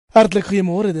Hartlik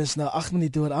goeiemôre, dis nou 8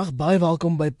 minute oor 8. Baie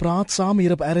welkom by Praat saam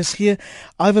hier op RSG.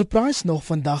 Iwer Price nog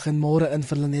vandag en môre in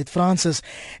vir Lenet Francis.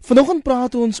 Vanoggend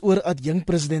praat ons oor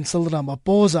adjunkpresident Cyril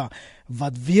Ramaphosa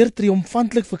wat weer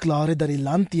triomfantlik verklaar het dat die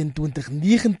land teen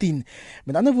 2019,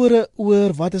 met ander woorde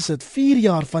oor wat is dit 4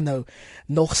 jaar van nou,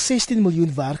 nog 16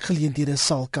 miljoen werkgeleenthede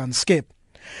sal kan skep.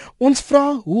 Ons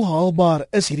vra hoe haalbaar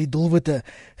is hierdie doelwitte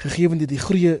gegee die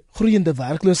groeiende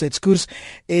werkloosheidskoers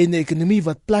en 'n ekonomie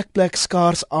wat plek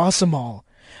skaars asemhaal.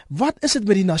 Wat is dit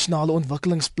met die nasionale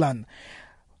ontwikkelingsplan?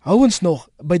 Hou ons nog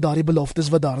by daardie beloftes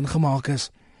wat daarin gemaak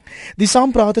is? Die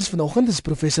saampraters vanoggend is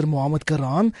professor Mohammed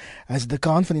Karaan, hy is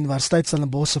dekaan van die Universiteit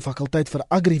Stellenbosch se fakulteit vir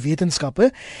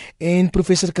agriwetenskappe, en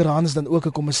professor Karaan is dan ook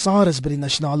 'n kommissaris by die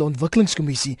Nasionale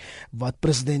Ontwikkelingskommissie wat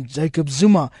president Jacob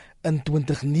Zuma in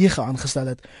 2009 aangestel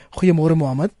het. Goeiemôre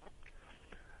Mohammed.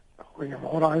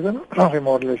 Goeiemôre Ivan.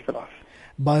 Goeiemôre luisteraars.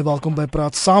 Baie welkom by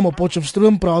Praat saam. Op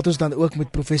Potchefstroom praat ons dan ook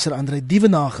met professor Andre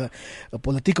Dievenage, 'n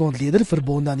politieke ontleder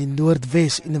verbonde aan die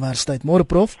Noordwes Universiteit. Môre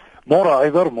prof. Môre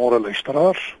Iver, môre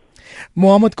luisteraars.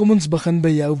 Mohammed, kom ons begin by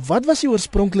jou. Wat was die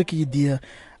oorspronklike idee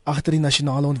agter die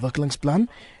nasionale ontwikkelingsplan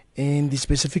en die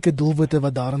spesifieke doelwitte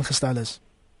wat daarin gestel is?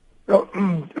 Ja,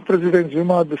 president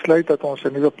Zuma het besluit dat ons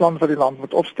 'n nuwe plan vir die land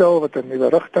moet opstel wat 'n nuwe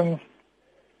rigting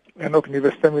en ook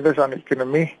nuwe stimulus aan die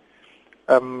ekonomie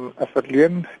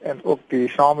verleen en ook die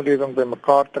samelewing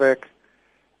bymekaar trek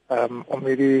om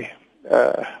hierdie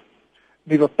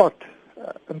nuwe pad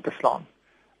in te slaan.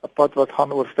 'n Pad wat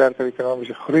gaan oor sterker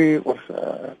ekonomiese groei, oor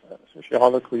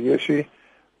sosiale kohesie,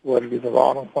 oor die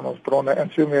bewaring van ons bronne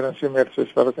en so meer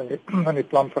soos wat dit in die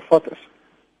plan vervat is.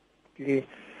 Die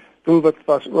doelwit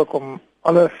was ook om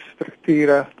alle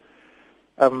strukture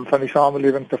van die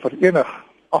samelewing te verenig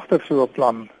agter so 'n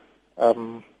plan.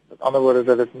 Met ander woorde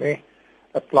dat dit nie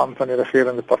 'n plan van die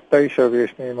regerende party sou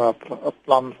wees nie, maar 'n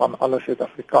plan van alle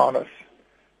Suid-Afrikaners.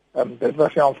 Dit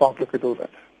was die aanvanklike doelwit.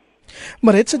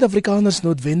 Maar het Suid-Afrikaners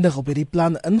noodwendig op hierdie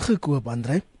plan ingekoop,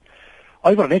 Andre?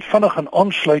 Iver, net vinnig 'n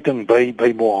aansluiting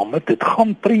by Mohammed. Dit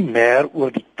gaan primêr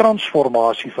oor die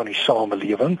transformasie van die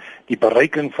samelewing, die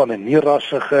bereiking van 'n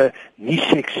nie-rassige,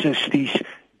 nie-seksisties,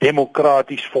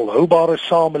 demokraties volhoubare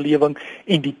samelewing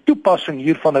en die toepassing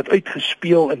hiervan het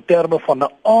uitgespeel in terme van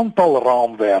 'n aantal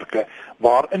raamwerke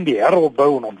waarin die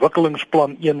heropbou en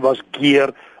ontwikkelingsplan 1 was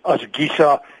geer as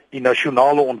GISA, die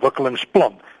nasionale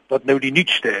ontwikkelingsplan, wat nou die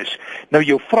nuutste is. Nou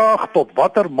jou vraag tot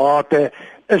watter mate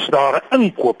is daar 'n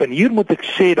inkoop, en hier moet ek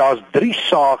sê daar's 3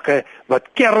 sake wat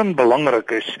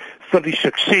kernbelangrik is vir die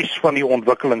sukses van die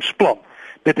ontwikkelingsplan.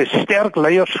 Dit is sterk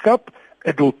leierskap,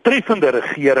 'n doeltreffende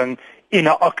regering en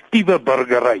 'n aktiewe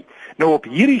burgery. Nou op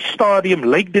hierdie stadium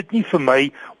lyk dit nie vir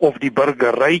my of die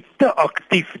burgery te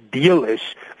aktief deel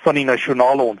is van die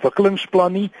nasionale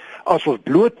ontwikkelingsplan nie. As ons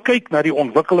bloot kyk na die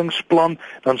ontwikkelingsplan,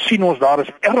 dan sien ons daar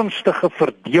is ernstige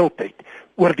verdeeldheid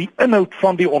oor die inhoud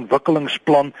van die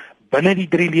ontwikkelingsplan binne die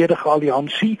 3-ledige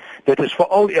alliansie. Dit is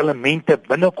veral elemente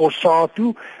binne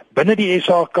COSATU, binne die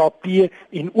SAKP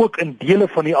en ook in dele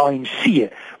van die ANC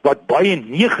wat baie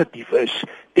negatief is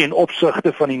ten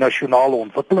opsigte van die nasionale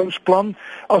ontwikkelingsplan.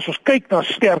 As ons kyk na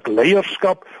sterk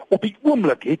leierskap, op die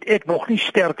oomblik het ek nog nie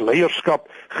sterk leierskap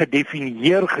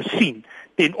gedefinieer gesien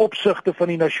ten opsigte van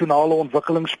die nasionale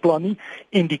ontwikkelingsplan nie,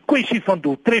 en die kwessie van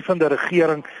doeltreffende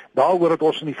regering, daaroor het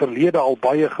ons in die verlede al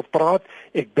baie gepraat.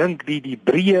 Ek dink die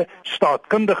breë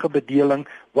staatkundige bedeling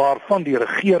waarvan die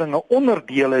regering 'n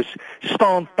onderdeel is,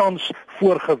 staan tans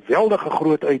voor geweldige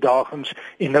groot uitdagings,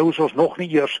 en nou is ons nog nie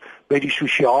eers by die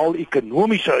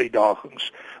sosiaal-ekonomiese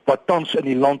uitdagings wat tans in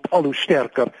die land al hoe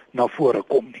sterker na vore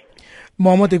kom nie.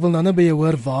 Mohammed, ek wil nou by jou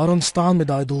hoor waar ons staan met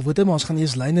daai doelwitte, maar ons gaan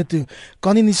eers lyne toe.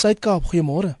 Kan in die Suid-Kaap,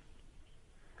 goeiemôre.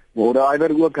 Môre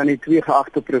Iver ook aan die 2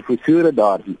 geagte professore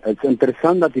daar. Dit is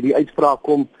interessant dat hierdie uitspraak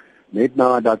kom net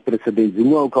nadat president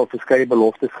Zuma ook al verskeie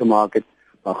beloftes gemaak het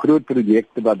van groot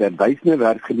projekte wat duisende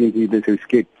werkgeleenthede sou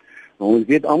skep. Maar ons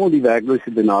weet almal die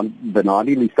werkloosheid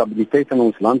benadeel die stabiliteit van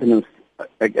ons land, en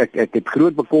ek het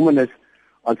groot bekommernis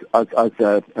as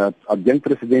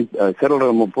adjunkpresident Cyril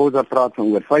Ramaphosa praat van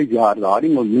oor 5 jaar daardie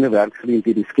miljoene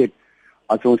werkgeleenthede skep.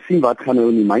 As ons sien wat gaan nou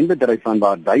in die mynbedryf van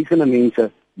waar duisende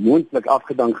mense moontlik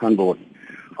afgedank gaan word.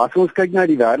 As ons kyk na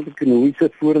die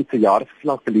wêreldekonomiese forum se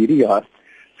jaarverslag vir hierdie jaar,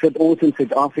 sit ons in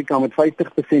Suid-Afrika met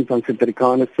 50% van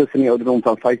Suid-Afrikaners tussen die ouderdom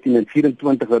van 15 en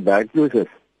 24 wat werkloos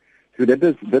is. So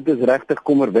dit is regtig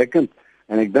kommerwekkend.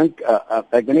 En ek dink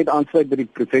ek wil net aansluit by die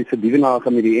professor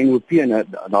Dievenage met die NOP, en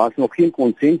daar's nog geen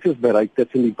konsensus bereik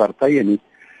tussen die partye nie.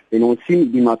 En ons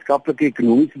sien die maatskaplike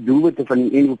ekonomiese doelwitte van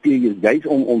die NOP is juis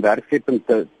om werkskeping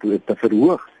te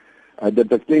verhoog. Dit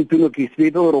beklemtoon ook die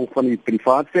sleutelrol van die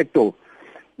privaat sektor.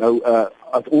 Nou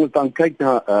as ons dan kyk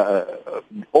na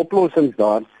oplossings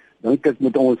daar, dink ek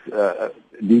moet ons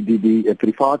die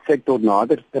private sektor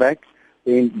nader trek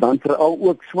en dan veral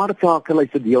ook swart sakelui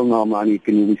se deelname aan die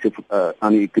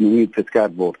ekonomie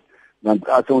verskerp word. Want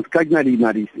as ons kyk na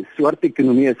die swart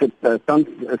ekonomie, is dit tans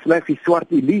slegs die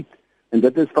swart elite en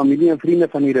dit is familie en vriende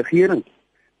van die regering.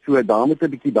 So daar moet 'n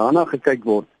bietjie daarna gekyk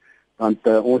word, want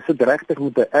ons sit regtig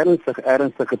met 'n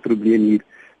ernstige probleem hier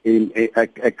en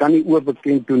ek kan nie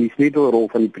oorbekend doen die sleutelrol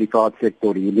van die private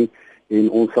sektor hier nie en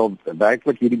ons sal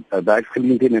werklik hierdie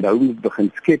werksgeleenthede nou moet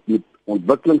begin skep met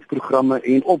ontwikkelingsprogramme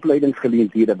en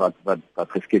opleidingsgeleenthede wat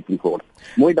geskep moet word.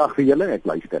 Mooi dag vir julle, ek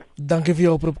luister. Dankie vir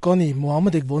jou oproep Connie.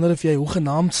 Mohammed, ek wonder of jy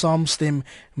hoegenaamd saamstem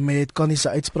met Connie se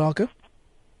uitsprake?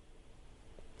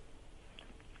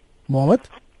 Mohammed?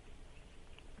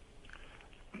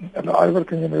 En Iver,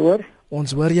 kan jy my hoor?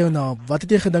 Ons hoor jou nou. Wat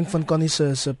het jy gedink van Connie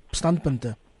se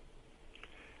standpunte?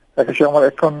 Ek is jammer,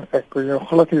 ek kan jou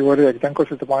gelukkig hoor, ek dink ons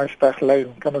het 'n baie sterk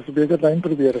lyn. Kan ons 'n beter lyn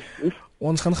probeer asseblief?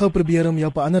 Ons gaan gou probeer om jou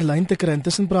op 'n ander lyn te kry.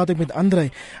 Intussen praat ek met Andre.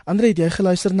 Andre, het jy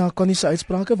geluister na Connie se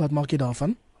uitsprake? Wat maak jy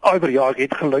daarvan? Iver, ja, ek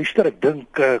het geluister. Ek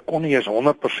dink Connie is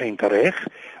 100% reg.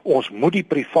 Ons moet die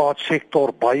privaat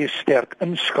sektor baie sterk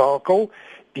inskakel.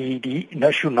 Die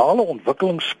nasionale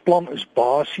ontwikkelingsplan is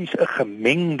basies 'n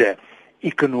gemengde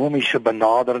ekonomiese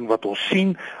benadering wat ons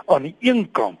sien. Aan die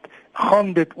een kant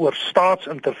gaan dit oor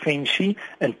staatsintervensie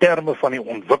in terme van die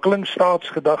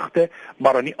ontwikkelingsstaatsgedagte,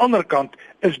 maar aan die ander kant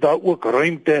is daar ook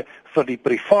ruimte vir die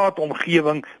private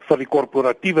omgewing, vir die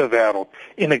korporatiewe wêreld.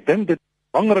 En ek dink dit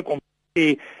is belangrik om te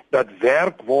sê dat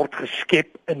werk word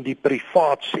geskep in die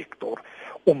privaat sektor.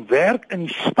 Om werk in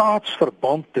die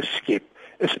staatsverband te skep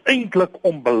is eintlik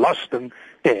om belasting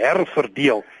te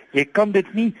herverdeel. Jy kan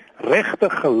dit nie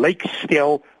regtig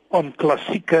gelykstel aan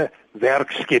klassieke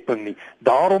werkskepping nie.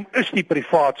 Daarom is die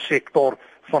privaat sektor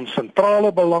van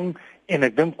sentrale belang en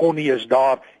ek dink Connie is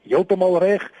daar heeltemal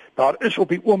reg. Daar is op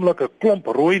die oomblik 'n klomp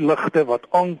rooi ligte wat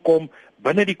aankom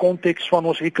binne die konteks van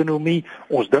ons ekonomie.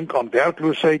 Ons dink aan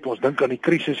werkloosheid, ons dink aan die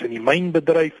krisis in die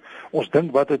mynbedryf, ons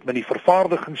dink wat het met die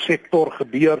vervaardigingssektor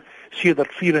gebeur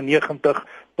sedert 94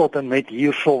 tot en met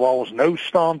hierso waar ons nou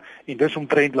staan en dis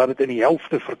omtrent laat dit in die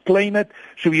helfte verklein het.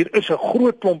 So hier is 'n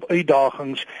groot klomp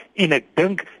uitdagings en ek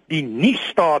dink die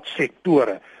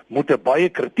nie-staatssektore moet 'n baie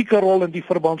kritieke rol in die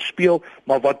verband speel,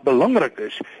 maar wat belangrik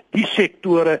is, die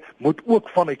sektore moet ook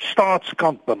vanuit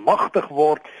staatskant bemagtig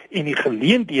word en die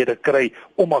geleenthede kry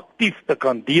om aktief te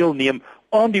kan deelneem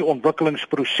aan die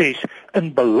ontwikkelingsproses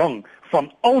in belang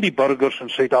van al die burgers in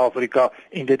Suid-Afrika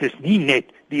en dit is nie net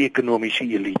die ekonomiese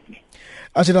elite nie.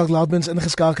 As jy dalk laatmens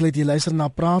ingeskakel het, jy luister na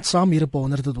Praat saam hier op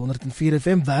 100 tot 104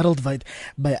 FM wêreldwyd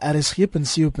by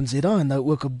rsg.co.za en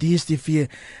nou ook op DStv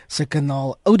se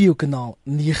kanaal, audiokanaal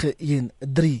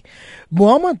 913.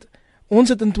 Mohammed, ons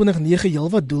het in 2009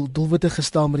 heelwat doelwitte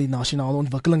gestel met die nasionale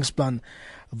ontwikkelingsplan.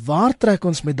 Waar trek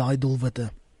ons met daai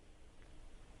doelwitte?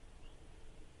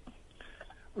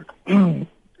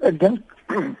 Ek dink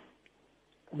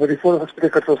wat die vorige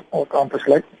sprekers ook aan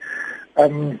besluit.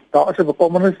 Daar is 'n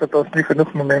bekommernis dat ons nie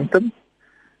genoeg momentum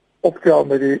optel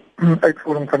met die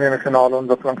uitvoering van die nasionale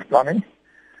ontwikkelingsplan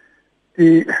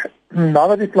nie.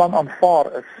 Nadat die plan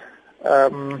aanvaar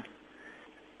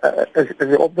is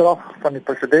die opdrag van die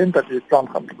president dat die plan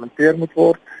geïmplementeer moet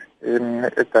word en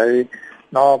het hy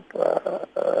na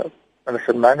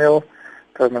minister Manuel,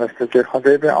 minister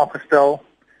Jehadebe aangestel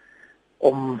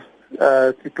om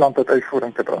die plan tot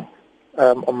uitvoering te bring.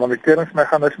 Om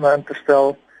moniteringsmeganisme in te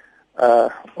stel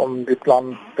om die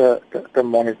plan te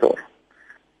monitor.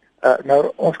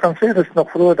 Nou ons kan sê dis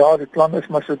nog vroeg daar, die plan is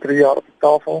maar so 3 jaar op die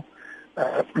tafel.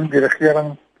 Die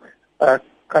regering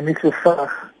kan nie so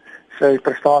vinnig sy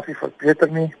prestasie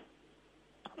verbeter nie.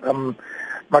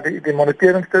 Maar die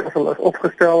moniteringsstelsel is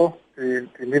opgestel,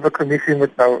 die nuwe kommissie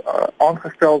moet nou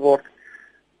aangestel word,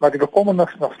 maar die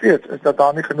bekommernis nog steeds is dat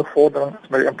daar nie genoeg vordering is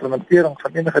met die implementering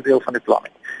van enige deel van die plan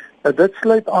nie. Nou dit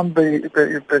sluit aan by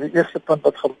die eerste punt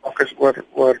wat gemaak is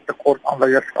oor tekort aan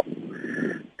leierskap.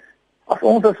 As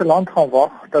ons as 'n land gaan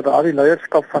wag dat daardie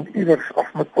leierskap van iewers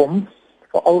af moet kom,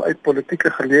 veral uit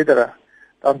politieke geleedere,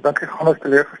 dan dink ek gaan ons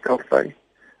teleurgesteld wees.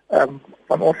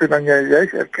 Van ons dan jy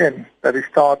juist erken dat die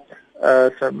staat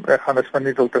se meganisme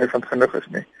nie doeltreffend genoeg is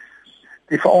nie.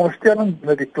 Die veronderstelling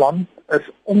binne die plan is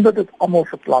omdat dit almal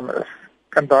se plan is,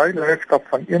 kan daai leierskap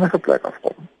van enige plek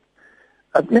afkom.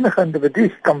 Enige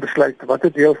individu kan besluit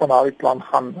watter deel van daardie plan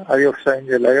gaan hy of sy in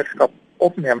die leierskap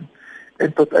opneem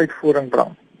en tot uitvoering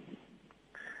bring.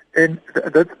 En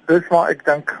dit is waar ek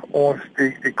dink ons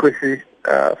die kwessie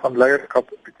van leierskap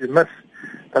bietjie mis,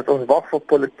 dat ons wag vir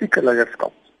politieke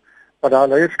leierskap, maar daai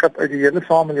leierskap uit die hele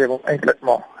samelewing eintlik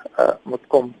maar moet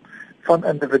kom van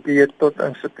individue tot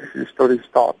institusies tot die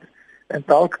staat. En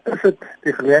dalk is dit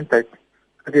die geleentheid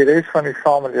vir die res van die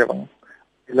samelewing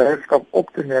die leierskap op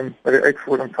te neem by die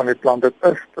uitvoering van die plan. Dit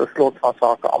is die slot van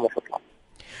sake almal se plan.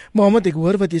 Mohammed, ek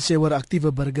hoor wat jy sê oor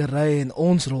aktiewe burgery en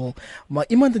ons rol, maar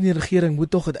iemand in die regering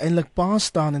moet tog uiteindelik pa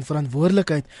staan en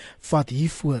verantwoordelikheid vat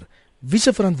hiervoor. Wie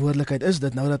se verantwoordelikheid is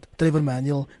dit nou dat Trevor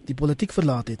Manuel die politiek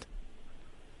verlaat het?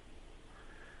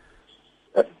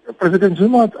 President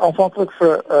Zuma het aanvanklik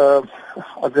vir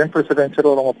adjunkt-president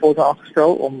Cyril Ramaphosa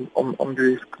aangestel om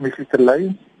die kommissie te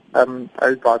lei. Hy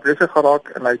het baie besig geraak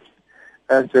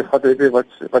en Jeff Hadebe wat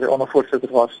die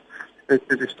ondervoorsitter was, het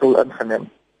die stoel ingeneem.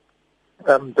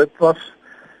 Dit was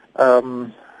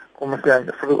kom ek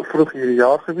sê vroeg hierdie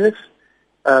jaar gewees.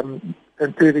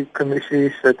 En toe die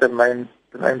kommissie se termyn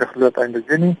ten einde geloop einde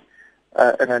Junie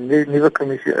en 'n nuwe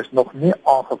kommissie is nog nie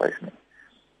aangewys nie.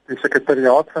 Die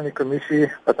sekretariaat van die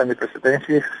kommissie wat aan die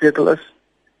presidentskap gesetel is,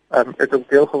 het ook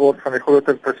deel geword van die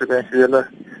groter presidensiële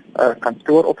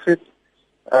kantoor opset.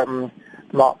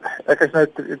 Maar ek is nou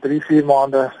 3-4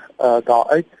 maande daar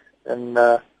uit en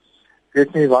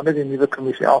weet nie wanneer die nuwe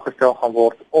kommissie aangestel gaan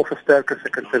word of 'n sterker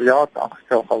sekretariaat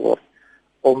aangestel gaan word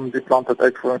om die plan tot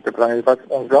uitvoering te bring. Wat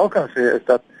ons wel kan sê is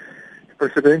dat die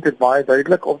president het baie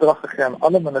duidelik opdrag gegee aan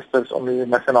alle ministers om die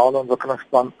nasionale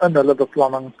ontwikkelingsplan in hulle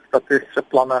beplanning, strategiese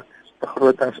planne,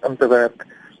 begrotings in te werk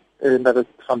en dat dit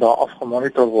van daar af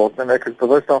gemonitor word. En ek is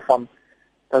bewus daarvan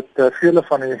dat vele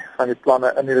van die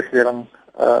planne in die regering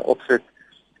opset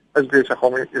is besig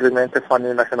om elemente van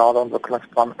die nasionale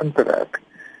ontwikkelingsplan in te werk.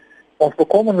 Ons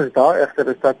bekommernis daar egter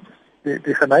is dat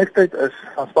die geneigtheid is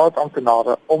van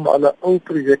staatsamptenare om hulle ou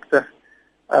projekte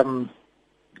en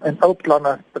ou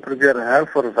planne te probeer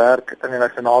herverwerk in die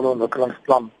nasionale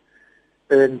ontwikkelingsplan.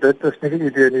 En dit is nie die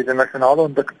idee nie. Die nasionale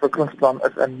ontwikkelingsplan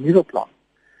is 'n nuwe plan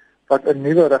wat 'n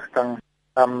nuwe rigting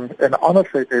en 'n ander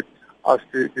feit het as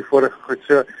die vorige goed.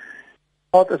 So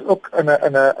staat is ook in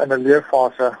 'n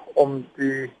leerfase om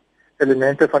die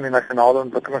elemente van die nasionale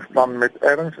ontwikkelingsplan met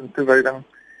erns en toewyding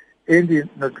en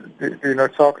die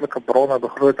noodsaaklike bronne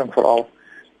begroting veral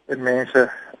en mense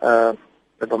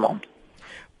te beman.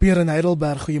 Pierre in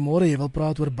Heidelberg, goeiemôre. Jy wil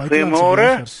praat oor buitelandse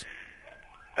burgers.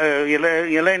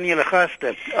 Julle en julle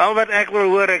gaste. Al wat ek wil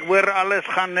hoor, ek hoor alles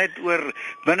gaan net oor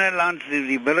binnelands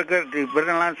die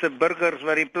binnelandse burgers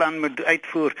wat die plan moet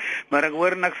uitvoer, maar ek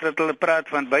hoor niks dat hulle praat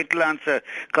van buitelandse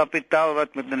kapitaal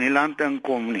wat met in die land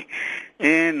inkom nie.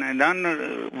 En dan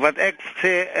wat ek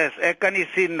sê is ek kan nie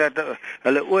sien dat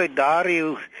hulle ooit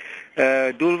daardie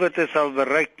doelwitte sal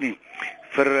bereik nie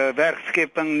vir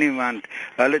werkskeping nie, want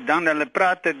hulle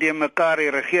praat teen mekaar, die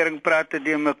regering praat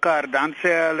teen mekaar, dan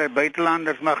sê hulle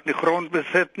buitelanders mag nie grond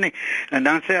besit nie, en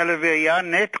dan sê hulle weer ja,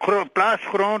 net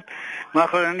plaasgrond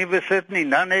mag hulle nie besit nie,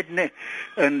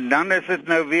 en dan is dit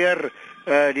nou weer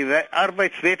die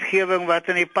arbeidswetgewing wat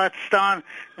in die pad staan,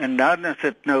 en dan is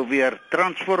dit nou weer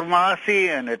transformasie,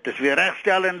 en het is weer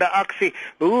regstellende aksie.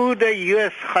 Hoe die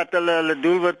juis gaan hulle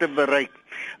doelwitte bereik,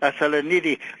 as hulle nie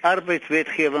die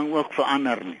arbeidswetgewing ook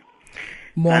verander nie?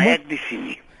 Mohammed, ek die sien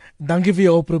nie. Dankie vir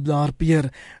jou oproep daar, Pierre.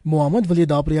 Mohammed, wil jy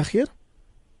daarop reageer?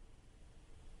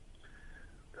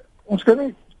 Ons kan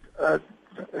nie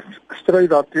stry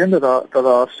daarteenoor dat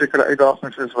daar sekere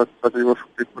uitdagings is wat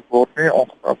oorgebied moet word nie.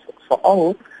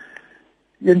 Veral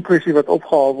een kwessie wat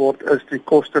opgehaal word is die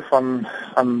koste van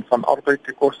arbeid,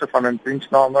 die koste van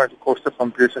indiensname, die koste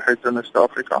van besigheid in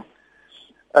Suid-Afrika.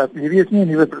 Hierdie is nie 'n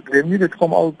nuwe probleem nie, dit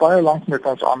kom al baie lank met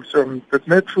ons aan. So dit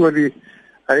net voor die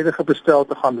huidige bestel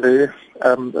te gaan lê,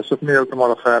 is ook nie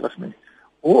heeltemal verder nie.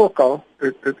 Hoe ook al,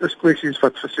 dit is kwessies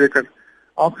wat verseker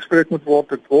aangespreek moet word,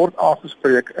 dit word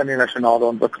aangespreek in die nasionale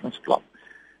ontwikkelingsplan.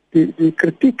 Die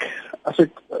kritiek, as ek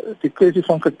die kwessie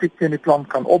van kritiek teen die plan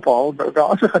kan ophaal,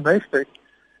 daar is 'n geneigtheid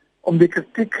om die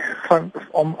kritiek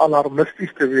om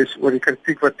alarmisties te wees oor die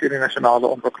kritiek wat teen die nasionale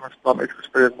ontwikkelingsplan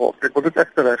uitgespreek word. Ek wil dit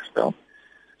echt regstel.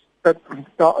 Dat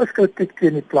daar is kritiek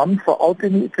teen die plan, veral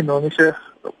teen die ekonomiese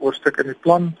hoofstuk in die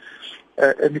plan,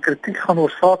 en die kritiek gaan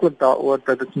oorsaaklik daaroor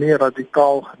dat dit nie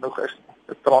radikaal genoeg is,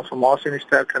 dat transformasie nie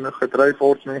sterk genoeg gedryf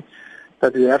word nie,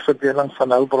 dat die herverdeling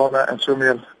van hulpbronne en so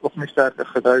meer ook nie sterk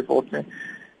gedryf word nie.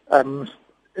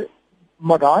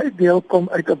 Maar daai deel kom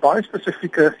uit 'n baie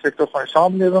spesifieke sektor van die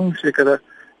samelewing, sekere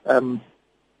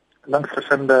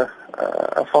linksgesinde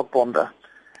vakbonde.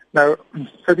 Nou,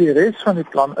 vir die res van die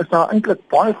plan is daar eintlik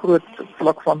baie groot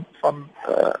vlak van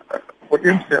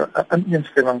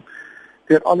instemming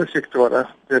deur alle sektore,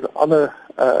 deur alle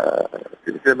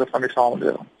dele van die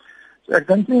samelewing. So ek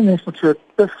dink nie mense moet so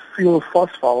te veel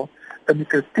vasval in die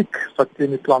kritiek wat teen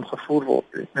die plan gevoer word.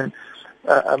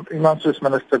 Iemand soos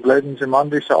minister Blyden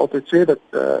Zimandi sê altyd sê dat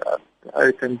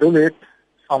hy ten doel het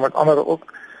maar met andere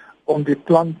ook om die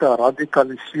plan te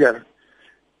radikaliseer.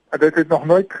 Dit het nog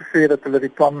nooit gesê dat hulle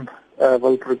die plan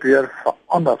wil probeer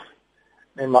verander.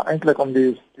 Nee, maar eintlik om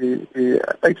die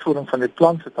uitvoering van die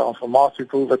plan se transformasie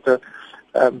doel te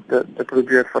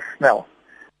probeer versnel.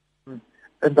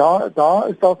 En daar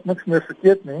is dalk niks meer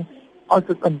verkeerd nie, as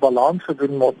dit in balans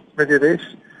gedoen word met die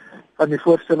res van die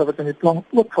voorstelle wat in die plan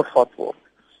ook vervat word.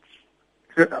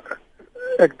 So,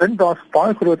 ek dink daar's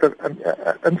baie groter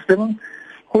instemming,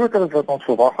 groter as wat ons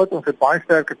verwag het. Ons het baie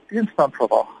sterker teenstand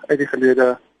verwag uit die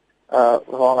gelede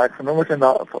waar ek genoem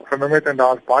het en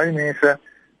daar's baie mense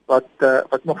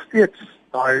wat nog steeds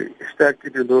daai sterk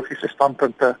ideologiese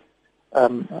standpunte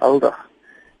huldig.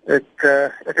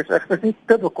 Ek is regtig nie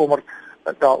te bekommerd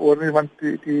daaroor nie, want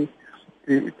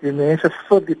die mense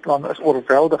vir die plan is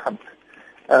oorweldigend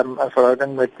in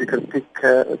verhouding met die kritiek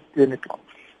teen die plan.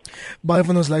 Baie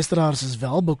van ons luisteraars is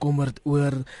wel bekommerd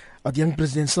oor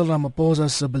adjunkpresident Cyril Ramaphosa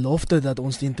se belofte dat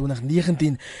ons teen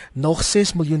 2019 nog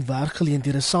 6 miljoen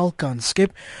werkgeleenthede sal kan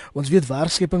skep. Ons weet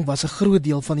werkskepping was 'n groot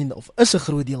deel is 'n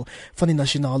groot deel van die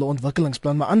nasionale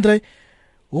ontwikkelingsplan. Maar Andrei,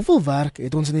 hoeveel werk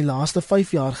het ons in die laaste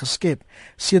 5 jaar geskep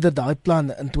sedert daai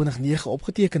plan in 2009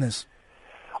 opgeteken is?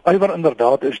 Iwer,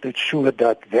 inderdaad is dit so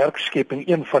dat werkskepping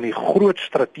een van die groot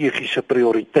strategiese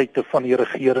prioriteite van die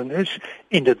regering is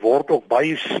en dit word ook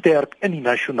baie sterk in die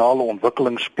nasionale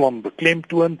ontwikkelingsplan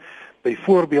beklemtoon,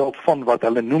 byvoorbeeld van wat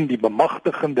hulle noem die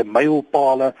bemagtigende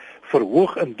mylpale,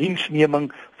 verhoog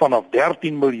indiensneming vanaf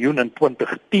 13 miljoen in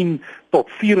 2010 tot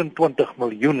 24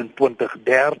 miljoen in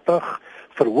 2030,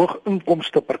 verhoog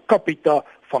inkomste per capita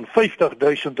van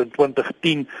 50.000 in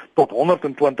 2010 tot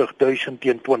 120.000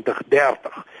 teen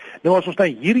 2030. Nou as ons na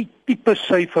hierdie tipe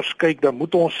syfers kyk, dan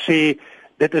moet ons sê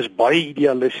dit is baie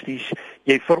idealisties.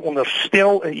 Jy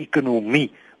veronderstel 'n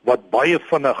ekonomie wat baie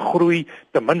vinnig groei,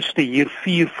 ten minste hier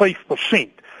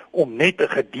 4-5%, om net 'n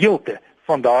gedeelte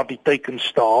van daardie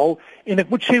teikens te haal. En ek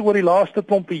moet sê oor die laaste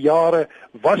klompie jare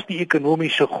was die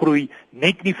ekonomiese groei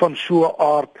net nie van so 'n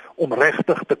aard om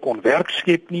regtig te kon werk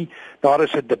skep nie. Daar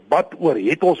is 'n debat oor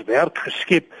het ons werk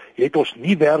geskep, het ons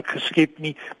nie werk geskep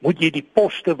nie. Moet jy die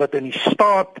poste wat in die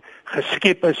staat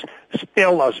geskep is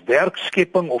stel as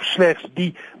werkskepping of slegs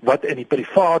die wat in die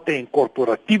private en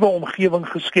korporatiewe omgewing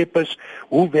geskep is?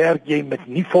 Hoe werk jy met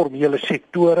nie formele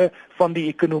sektore van die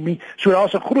ekonomie? So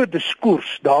daar's 'n groot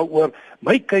diskurs daaroor.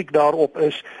 My kyk daarop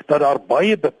is dat daar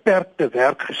baie beperkte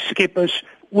werk geskep is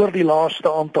oor die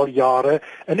laaste aantal jare,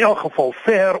 in elk geval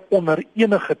ver onder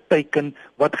enige teiken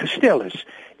wat gestel is.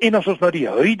 En as ons na die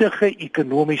huidige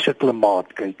ekonomiese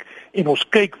klimaat kyk, en ons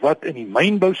kyk wat in die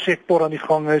mynbousektor aan die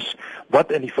gang is,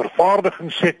 wat in die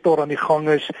vervaardigingssektor aan die gang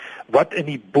is, wat in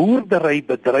die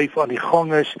boerderybedryf aan die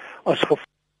gang is, as gevolg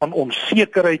van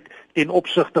onsekerheid ten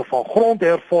opsigte van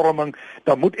grondhervorming,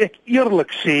 dan moet ek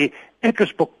eerlik sê, ek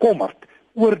is bekommerd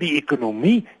oor die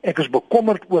ekonomie, ek is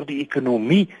bekommerd oor die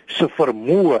ekonomie se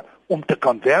vermoë om te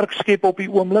kan werk skep op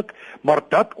die oomblik, maar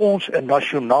dat ons 'n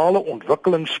nasionale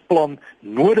ontwikkelingsplan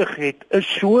nodig het, is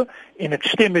so, en ek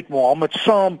stem met Mohammed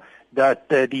saam dat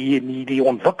die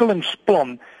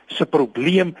ontwikkelingsplan se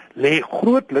probleem lê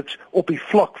grootliks op die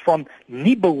vlak van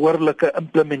nie behoorlike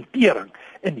implementering.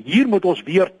 En hier moet ons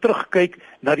weer terugkyk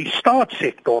na die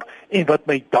staatssektor, en wat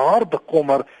my daar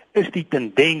bekommer is die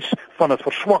tendens van 'n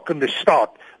verswakkende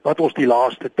staat wat ons die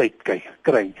laaste tyd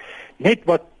kry. Net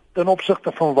wat ten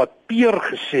opsigte van wat Peer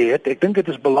gesê het, ek dink dit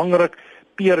is belangrik,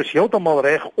 Peer is heeltemal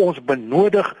reg, ons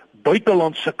benodig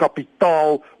buitelandse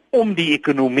kapitaal om die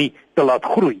ekonomie te laat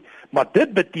groei. Maar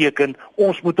dit beteken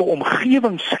ons moet 'n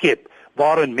omgewing skep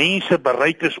waarin mense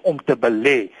bereid is om te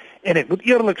belê. En ek moet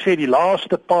eerlik sê, die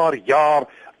laaste paar jaar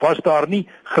was daar nie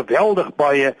geweldig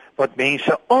baie wat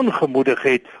mense aangemoedig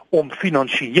het om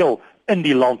finansiëel in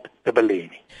die land te belê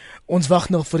nie. Ons wag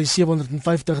nog vir die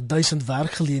 750.000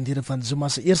 werkgeleenthede van Zuma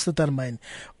se eerste termyn.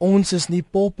 Ons is nie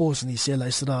poppos nie, sê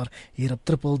luisteraar hier op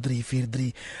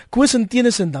 3343. Koos en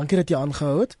Tennyson, dankie dat jy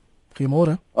aangehou het.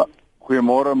 Goeiemôre.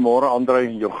 Goeiemôre Andrei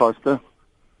en jou gaste.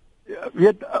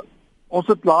 Weet, ons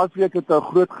het laasweek 'n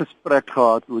groot gesprek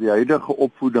gehad oor die huidige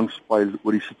opvoedingspyl,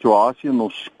 oor die situasie in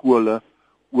ons skole,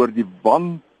 oor die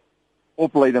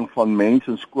wanopleiding van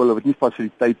mense in skole wat nie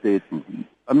fasiliteite het nie.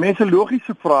 'n Mens se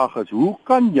logiese vraag is, hoe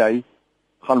kan jy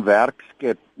gaan werk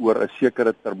skep oor 'n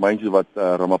sekere termyn soos wat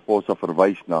Ramaphosa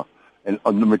verwys na,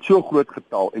 en met so groot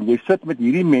getal, en jy sit met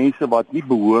hierdie mense wat nie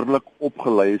behoorlik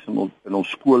opgelei is in ons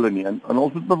skole nie, en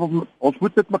ons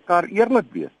moet met mekaar eerlik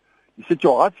wees. Die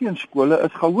situasie in skole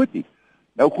is chaoties.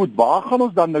 Nou goed, waar gaan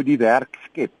ons dan nou die werk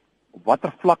skep? Op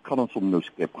watter vlak gaan ons hom nou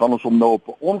skep? Gaan ons hom nou op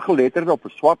 'n ongeletterde, op 'n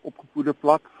swak opgevoede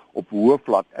vlak, op hoë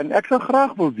vlak? En ek sou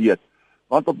graag wil weet,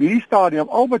 want op hierdie stadium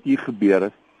al wat hier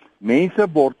gebeur Mense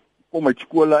kom uit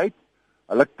skole uit.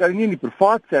 Hulle kan nie in die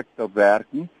privaat sektor werk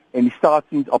nie en die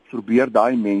staatsdiens absorbeer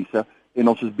daai mense en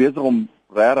ons is besig om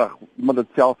regtig, iemand het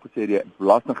self gesê, die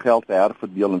belastinggeld te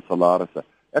herverdeel in salarisse.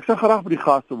 Ek sou graag by die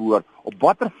gaste hoor, op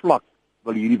watter vlak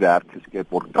wil hierdie werk geskep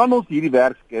word? Kan ons hierdie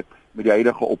werk skep met die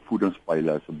huidige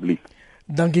opvoedingspyle asseblief?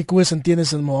 Dankie Koos en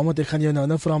Tenis en Mohammed, ek gaan jou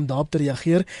nou vra om daarop te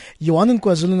reageer. Johan in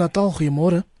KwaZulu-Natal,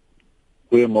 goeiemôre.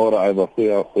 Goeiemôre Iwer,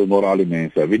 goeiemôre al die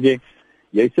mense. Weet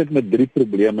jy sit met 3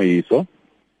 probleme hierso.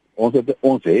 Ons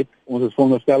is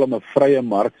veronderstel om 'n vrye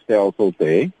markstelsel te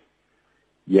hê.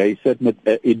 Jy sit met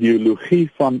 'n ideologie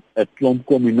van 'n klomp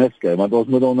kommuniste, want ons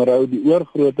moet onderhou die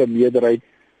oorgrootste meerderheid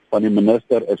van die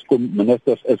ministers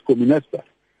is kommuniste.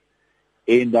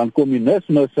 En dan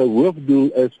kommunisme se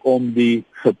hoofdoel is om die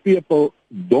gepepel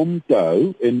dom te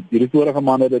hou, en die vorige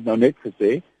man het dit nou net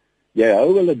gesê, jy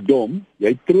hou hulle dom,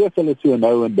 jy troos hulle so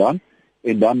nou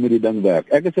en dan moet die ding werk.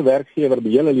 Ek is 'n werkgewer, my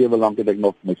hele lewe lank het ek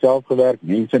nog myself gewerk,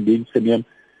 mense in diens geneem.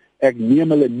 Ek neem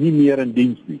hulle nie meer in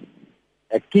diens nie.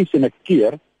 Ek kies en ek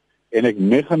keer en ek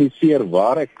mekaniseer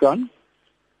waar ek kan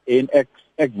en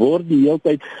ek word die hele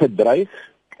tyd gedreig,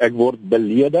 ek word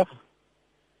beledig.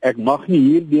 Ek mag nie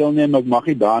hier deelneem, ek mag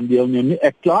nie daar deelneem nie.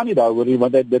 Ek kla nie daaroor nie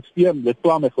want dit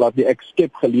pla my glad nie. Ek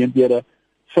skep geleenthede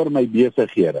vir my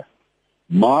besighede.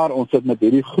 Maar ons sit met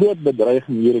hierdie groot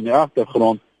bedreiging hier in die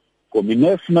agtergrond.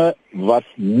 Kommunisme wat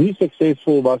nie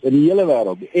suksesvol was in die hele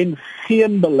wêreld en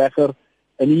geen belegger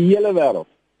in die hele wêreld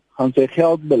gaan sy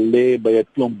geld belê by 'n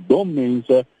klomp dom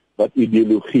mense wat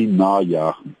ideologie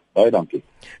najag. Baie dankie.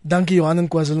 Dankie Johan in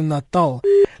KwaZulu-Natal.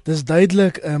 Dis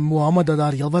duidelik Mohammed dat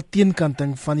daar heelwat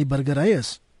teenkanting van die burgery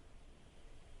is.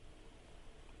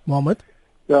 Mohammed?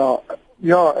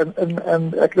 Ja,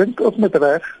 en ek dink ook met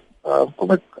reg,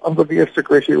 kom ek antwoord die eerste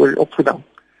kwessie oor die opvoeding.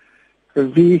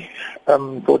 Wie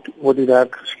word die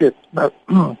werk geskep? Nou,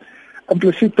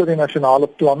 implisiet tot die nasionale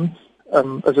plan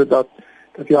is dit dat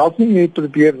jy altyd nie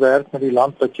probeer werk met die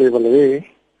land wat jy wil hê,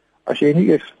 as jy nie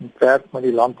eers werk met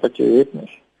die land wat jy het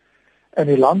nie. En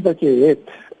die land wat jy het,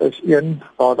 is een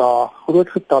waar daar groot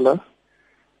getalle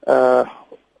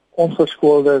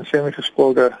ongeskoolde en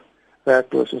semi-geskoolde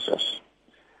werklooses is.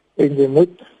 En jy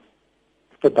moet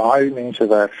vir daai mense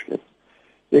werk skep.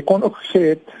 Jy kon ook gesê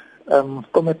het,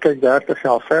 kom ek kyk 30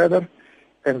 jaar verder,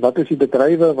 en wat is die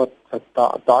bedrywe wat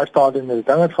daai stadium met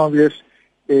die dinge gaan wees,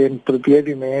 en probeer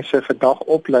die mense vandag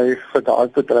oplei vir daai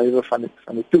bedrywe van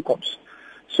die toekoms,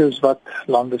 soos wat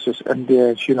lande soos India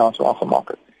en China so aangemaak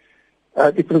het.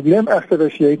 Die probleem egter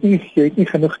is jy het nie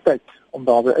genoeg tyd om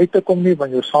daarby uit te kom nie,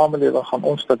 want jou samelewing gaan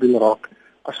onstabiel raak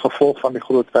as gevolg van die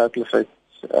groot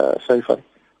werkloosheidssyfer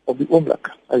op die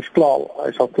oomblik. Hy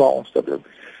sal klaar onstabiel.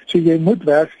 So jy moet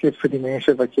werk skep vir die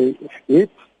mense wat jy het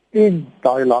en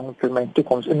daai langtermyn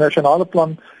toekoms. In die nasionale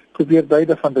plan probeer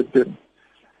beide van dit doen.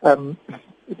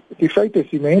 Die feit is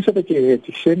die mense wat jy het,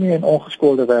 die semi- en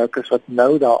ongeskoolde werkers wat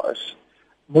nou daar is,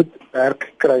 moet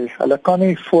werk kry. Hulle kan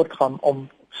nie voortgaan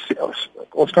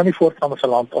ons kan nie voortgaan as 'n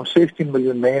land om 16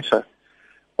 miljoen mense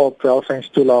op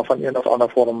welsynstoelae van een of ander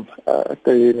vorm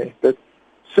te hê nie. Dit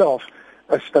self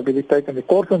is stabiliteit in die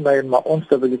kort termyn, maar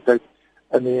onstabiliteit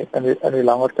in die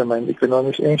langer termyn,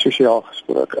 ekonomies en sosiaal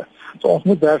gesproke. So ons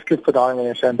moet werk skep vir daai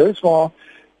mense, en dis waar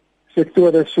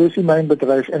sektore soos die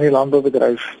mynbedryf en die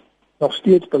landboubedryf nog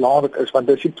steeds belangrik is, want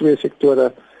dis die twee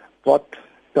sektore wat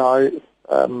daai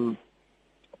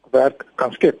werk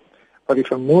kan skep, wat die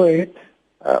vermoë het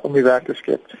om die werk te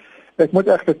skep. Ek moet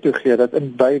egter toegee dat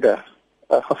in beide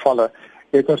gevalle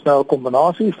het ons nou 'n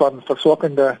kombinasie van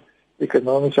verswakkende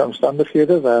ekonomiese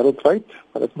omstandighede wêreldwyd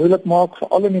wat dit moeilik maak vir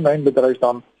al in die mynbedryf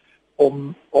dan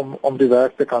om die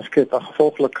werk te kan skep. En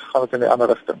gevolglik gaan dit in die ander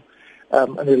rigting.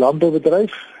 In die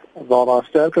landboubedryf waar daar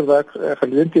sterker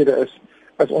werkgeleenthede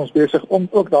is ons besig om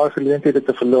ook daai geleenthede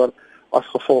te verloor as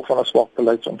gevolg van 'n swak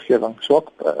beleidsomgewing,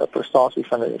 swak prestasie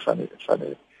van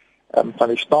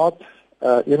die staat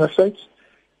enerzijds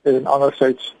en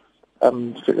anderzijds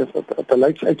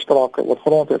beleidsuitsprake oor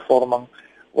grondhervorming,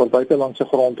 oor buitelandse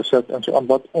grondbesit en so aan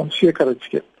wat onsekerheid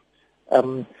skep.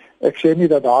 Ek sê nie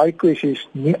dat daai kwessies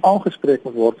nie aangespreek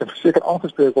moet word en verseker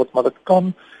aangespreek word, maar dit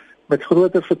kan met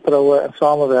groter vertroue en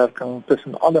samewerking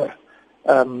tussen alle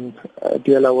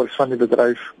deelhouers van die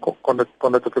bedryf kon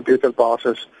dit op 'n beter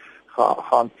basis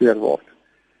gehanteer word.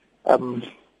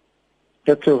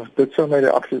 Dit sou my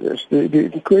reaksie is.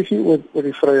 Die kwessie oor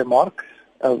die vrye mark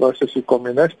versus die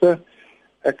kommuniste,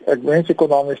 ek mens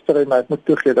ekonomies stry, maar ek moet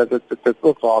toegee dat dit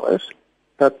ook waar is,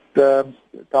 dat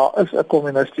daar is 'n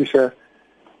kommunistiese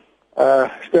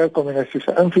sterk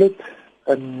kommunistiese invloed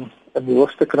in die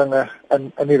hoogste kringe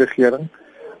in die regering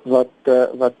wat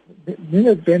nie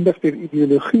noodwendig deur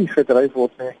ideologie gedryf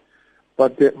word nie,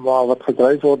 wat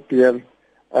gedryf word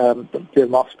deur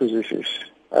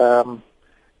magsposisies. En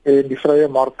die vrye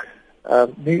mark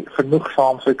nie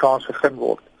genoegsaam sy kans gegee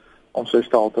word om sy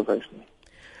staal te wys nie.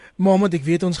 Mohammed, ek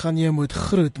weet ons gaan jou moet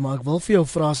groet, maar ek wil vir jou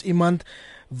vra as iemand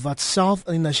wat self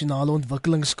in die Nasionale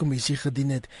Ontwikkelingskommissie gedien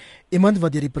het, iemand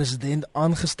wat deur die president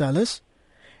aangestel is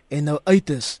en nou uit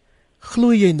is,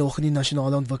 glo jy nog in die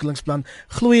Nasionale Ontwikkelingsplan?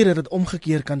 Glo jy dat dit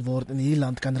omgekeer kan word en hierdie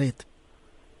land kan red?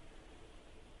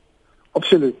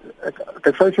 Absoluut. Ek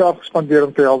het 5 jaar gespandeer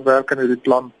om te help werk aan hierdie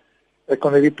plan. Ek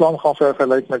kon hierdie plan gaan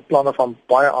vergelyk met planne van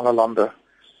baie ander lande.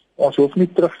 Ons hoef nie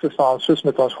terug te staan soos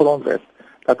met ons grondwet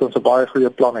dat ons 'n baie goeie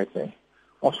plan het nie.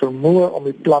 Ons vermoë om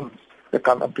die plan te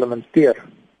kan implementeer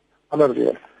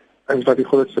allerweer is wat die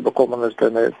grootste bekommernis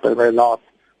by my laat,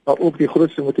 maar ook die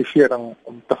grootste motivering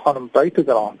om te gaan en by te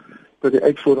dra tot die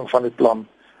uitvoering van die plan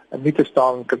en nie te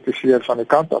staan en kritiseer van die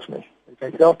kant af nie.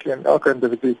 Ek dink elke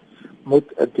individu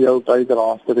moet 'n deel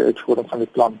bydra tot die uitvoering van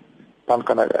die plan, dan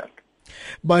kan hy werk.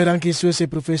 Baie dankie, so sê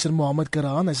professor Mohammed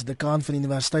Karaan, hy is dekaan van die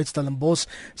Universiteit Stellenbosch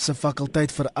se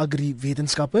fakulteit vir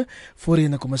agri-wetenskappe,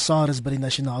 voorheen 'n kommissaris by die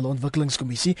Nasionale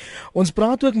Ontwikkelingskommissie. Ons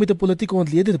praat ook met 'n politieke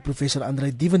ontleder, professor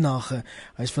Andrei Dievenage.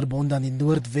 Hy is verbonde aan die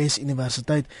Noordwes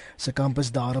Universiteit se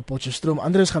kampus daar op Potchefstroom.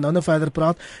 Andreus gaan nou verder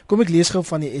praat. Kom ek lees gou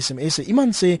van die SMS'e.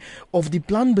 Iemand sê of die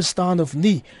plan bestaan of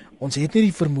nie, ons het nie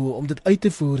die vermoë om dit uit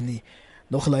te voer nie.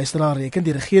 Nog 'n luisteraar reken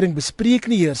die regering bespreek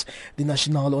nie eers die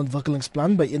Nasionale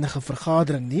Ontwikkelingsplan by enige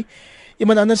vergadering nie.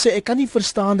 Iemand anders sê ek kan nie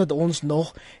verstaan dat ons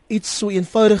nog iets so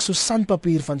eenvoudig so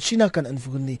sandpapier van China kan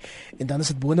invoer nie en dan is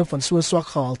dit boonop van so swak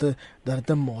gehalte dat dit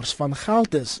 'n mors van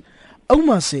geld is.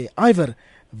 Ouma sê Iwer,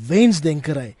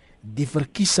 wensdenkery, die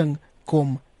verkiesing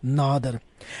kom nader.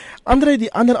 Andre,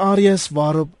 die ander areas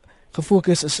waarop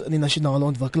gefokus is in die Nasionale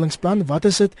Ontwikkelingsplan, wat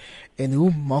is dit en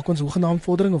hoe maak ons hoegenaamd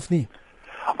vordering of nie?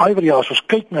 Iwer, ja, as ons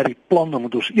kyk na die plan, dan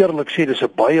moet ons eerlik sê dis 'n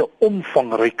baie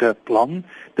omvangryke plan.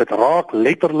 Dit raak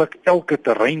letterlik elke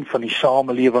terrein van die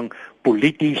samelewing,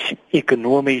 polities,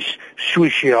 ekonomies,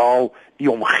 sosiaal,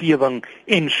 die omgewing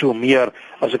en so meer.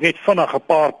 As ek net vinnig 'n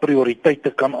paar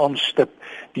prioriteite kan aanstip,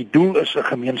 die doel is 'n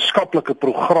gemeenskaplike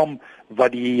program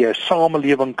wat die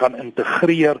samelewing kan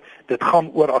integreer. Dit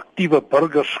gaan oor aktiewe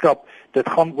burgerskap, dit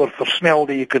gaan oor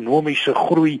versnelde ekonomiese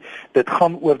groei, dit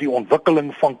gaan oor die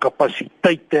ontwikkeling van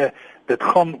kapasiteite, dit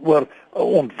gaan oor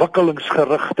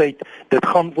ontwikkelingsgerigtheid, dit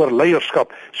gaan oor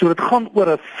leierskap. So dit gaan oor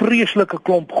 'n vreeslike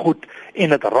klomp goed en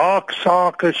dit raak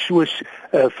sake soos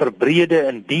verbrede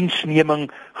in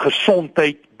diensneming,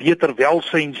 gesondheid, beter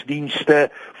welsynsdienste,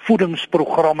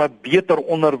 voedingsprogramme, beter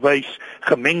onderwys,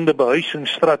 gemengde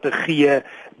behuisingsstrategieë,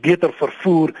 beter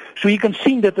vervoer. So jy kan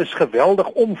sien dit is geweldig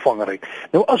omvangryk.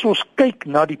 Nou as ons kyk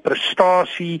na die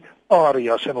prestasie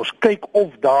areas en ons kyk of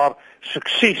daar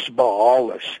sukses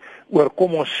behaal is oor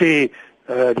kom ons sê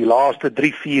die laaste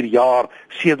 3-4 jaar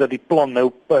sedert die plan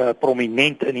nou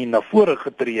prominent na vore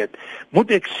getree het,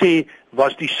 moet ek sê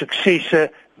was die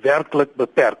suksesse werklik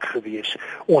beperk geweest.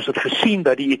 Ons het gesien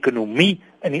dat die ekonomie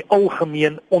in die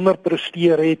algemeen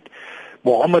onderpresteer het.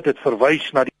 Mohammed het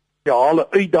verwys na die sosiale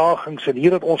uitdagings en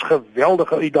hier het ons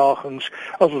geweldige uitdagings.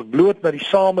 As ons bloot na die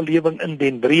samelewing in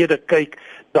den brede kyk,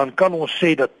 dan kan ons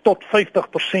sê dat tot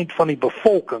 50% van die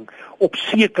bevolking op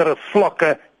sekere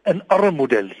vlakke in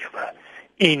armoede lewe.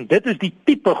 En dit is die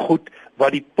tipe goed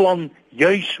wat die plan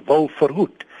juis wil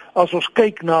verhoed. As ons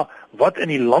kyk na wat in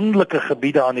die landelike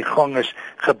gebiede aan die gang is,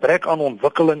 gebrek aan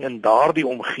ontwikkeling in daardie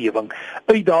omgewing,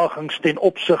 uitdagings ten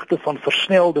opsigte van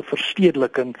versnelde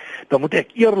verstedeliking, dan moet ek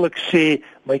eerlik sê,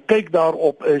 my kyk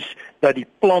daarop is dat die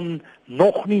plan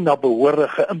nog nie na behoore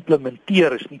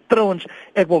geïmplementeer is nie. Trouwens,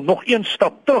 ek wil nog een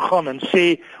stap teruggaan en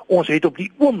sê, ons het op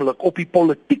die oomblik op die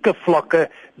politieke vlakke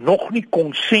nog nie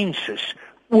konsensus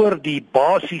oor die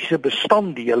basiese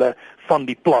bestanddele van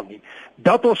die plan nie.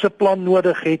 Dat ons 'n plan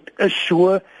nodig het, is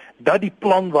so dat die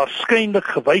plan waarskynlik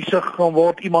gewysig gaan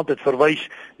word. Iemand het verwys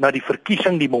na die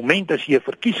verkiesing, die moment as jy 'n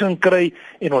verkiesing kry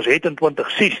en ons het in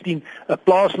 2016 'n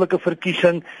plaaslike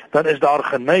verkiesing, dan is daar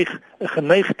 'n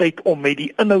geneigtheid om met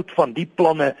die inhoud van die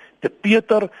planne te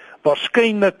peter.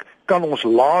 Waarskynlik kan ons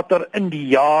later in die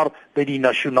jaar by die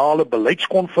nasionale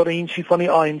beleidskonferensie van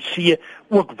die ANC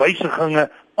ook wysigings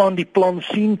aan die plan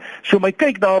sien. So my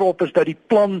kyk daarop is dat die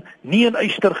plan nie in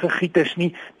yster gegiet is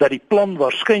nie, dat die plan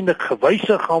waarskynlik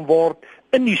gewysig gaan word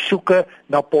in die soeke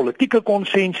na politieke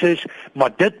konsensus,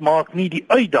 maar dit maak nie die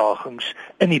uitdagings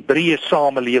in die breë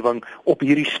samelewing op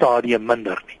hierdie stadium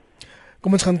minder nie.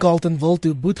 Kom ons gaan Carlton wil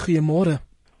toe. Boet, goeiemôre.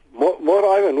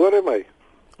 Môre Ivan, hoor jy my?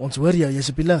 Ons hoor jou, jy's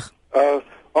op die lig.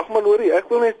 Ag man, hoor jy, ek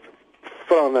wil net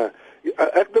vra,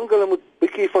 ek dink hulle moet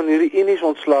bietjie van hierdie unies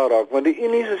ontslaa raak, want die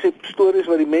unies is die stories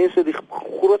wat die mense die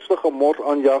grootste gemors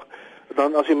aanjag.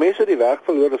 Dan as die mense die werk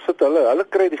verloor, dan sit hulle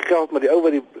kry die geld, maar die ou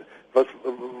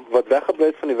wat weggebly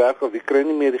het van die werk, die kry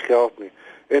nie meer die geld nie.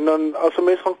 En dan as 'n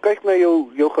mens gaan kyk na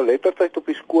jou geletterdheid op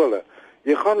die skole,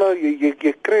 jy gaan nou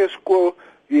jy kry 'n skool,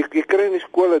 jy kry in die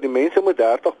skole, die mense moet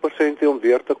 30% hê om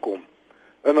weer te kom.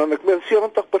 En dan ek meen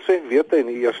 70% weet hy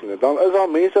nie eers nie. Dan is daar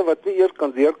mense wat nie eers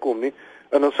kan deurkom nie,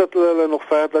 en dan sit hulle nog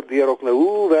verder deur ook. Nou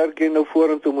hoe werk jy nou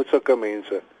vorentoe met sulke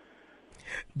mense?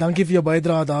 Dankie vir jou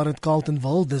bydrae daar in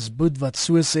Carletonville. Dis Boet wat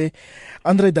so sê.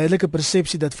 Andre, duidelike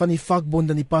persepsie dat van die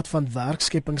vakbonde in die pad van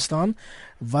werkskepping staan.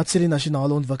 Wat sê die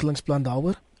nasionale ontwikkelingsplan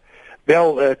daaroor?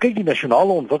 Wel, kyk, die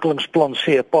nasionale ontwikkelingsplan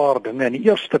sê 'n paar dinge. In die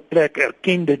eerste plek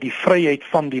erkende die vryheid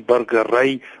van die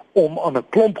burgery om aan 'n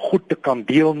klomp goed te kan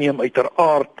deelneem,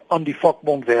 uiteraard aan die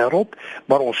vakbondwêreld,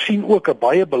 maar ons sien ook 'n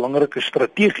baie belangrike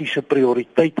strategiese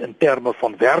prioriteit in terme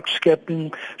van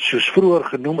werkskepping. Soos vroeër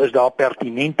genoem, is daar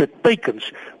pertinente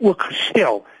teikens ook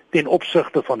gestel ten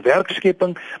opsigte van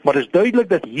werkskepping, maar dit is duidelik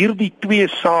dat hierdie twee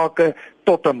sake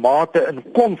tot 'n mate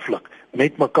in konflik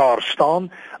met mekaar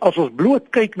staan. As ons bloot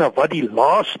kyk na wat die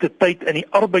laaste tyd in die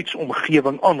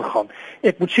arbeidsomgewing aangaan,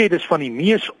 ek moet sê dis van die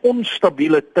mees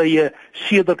onstabiele tye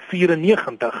sedert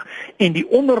 94, en die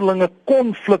onderlinge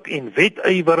konflik en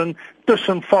wetywering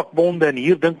tussen vakbonde, en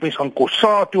hier dink mens aan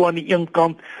COSATU aan die een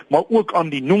kant, maar ook aan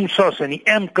die NUMSA's en die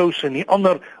AMCO's en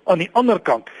aan die ander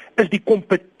kant, is die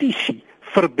kompetisie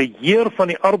vir beheer van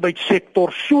die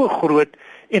arbeidssektor so groot,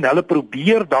 en hulle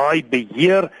probeer daai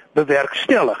beheer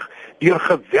bewerkstellig deur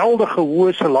geweldige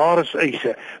hoë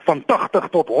salarisuise van 80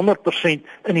 tot 100%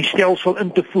 in die stelsel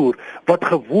in te voer, wat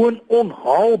gewoon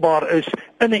onhaalbaar is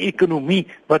in 'n ekonomie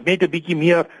wat net 'n bietjie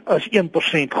meer as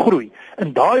 1% groei.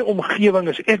 In daai omgewing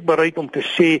is ek bereid om te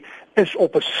sê, is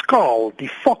op 'n skaal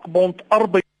die vakbond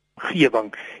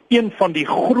arbeidsomgewing een van die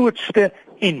grootste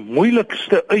en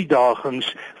moeilikste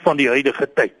uitdagings van die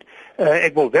huidige tyd.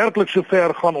 Ek wil werklik so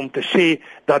ver gaan om te sê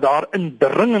dat daar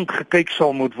indringend gekyk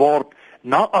sal moet word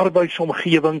na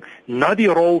arbeidsomgewing, na die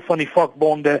rol van die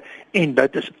vakbonde, en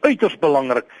dit is uiters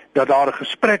belangrik dat daar 'n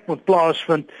gesprek moet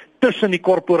plaasvind tussen die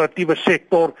korporatiewe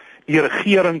sektor, die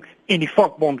regering en die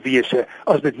vakbondwese.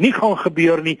 As dit nie gaan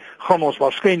gebeur nie, gaan ons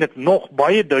waarskynlik nog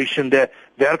baie duisende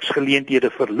werksgeleenthede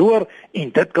verloor,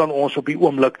 en dit kan ons op die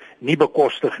oomblik nie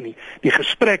bekostig nie. Die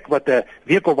gesprek wat 'n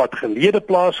week of wat gelede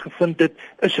plaasgevind het,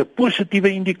 is 'n positiewe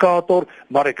indikator,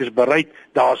 maar ek is bereid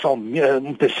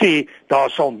om te sê daar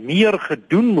sal meer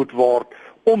gedoen moet word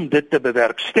om dit te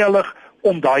bewerkstellig,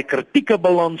 om daai kritieke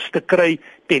balans te kry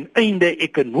ten einde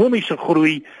ekonomiese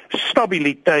groei,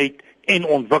 stabiliteit en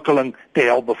ontwikkeling te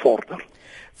help bevorder.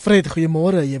 Fred,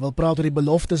 goeiemôre. Jy wil praat oor die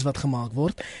beloftes wat gemaak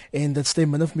word, en dit stem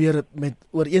min of meer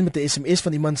ooreen met 'n SMS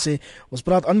van iemand sê, ons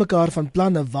praat aan mekaar van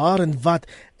planne, waar en wat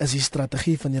is die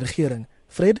strategie van die regering?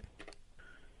 Fred?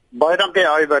 Baie dankie,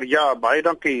 Iver. Ja, baie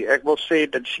dankie. Ek wil sê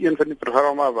dit is een van die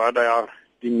programme waar daar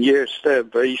die meeste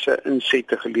wyse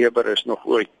insette gelewer is nog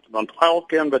ooit, want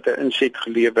elkeen wat 'n inset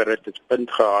gelewer het, het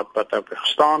punt gehad wat op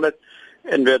gestaan het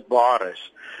en wat waar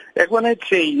is. Ek wil net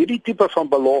sê, hierdie tipe van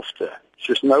belofte,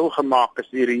 soos nou gemaak is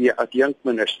deur die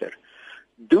adjunkminister,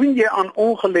 doen jy aan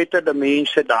ongeletterde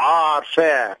mense daar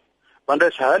ver, want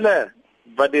dis hulle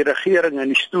wat die regering in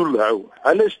die stoel hou.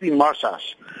 Hulle is die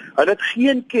massas. Hulle het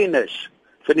geen kennis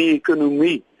van die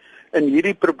ekonomie en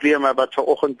hierdie probleme wat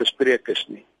vanoggend bespreek is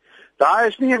nie. Daar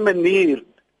is nie 'n manier,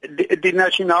 die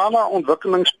nasionale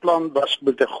ontwikkelingsplan was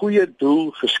met 'n goeie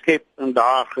doel geskep en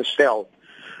daar gestel,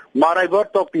 maar hy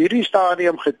word op hierdie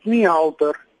stadium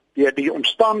gekniehalter deur die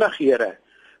omstandighede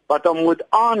wat hom moet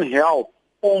aanhelp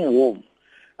om hom.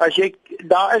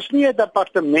 Daar is nie 'n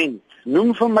departement,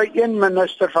 noem vir my een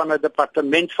minister van 'n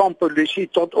departement van polisie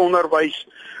tot onderwys,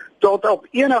 tot op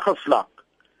enige vlak,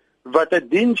 wat 'n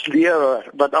diens lewer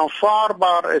wat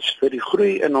aanvaarbaar is vir die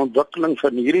groei en ontwikkeling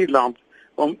van hierdie land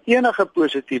om enige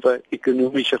positiewe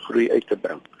ekonomiese groei uit te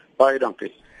bring. Baie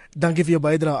dankie. Dankie vir jou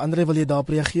bydrae. Andre, wil jy daarop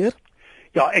reageer?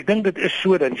 Ja, ek dink dit is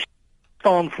so dat die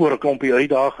staan voor 'n klompie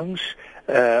uitdagings.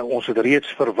 Ons het reeds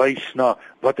verwys na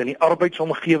wat in die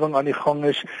arbeidsomgewing aan die gang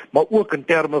is, maar ook in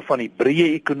terme van die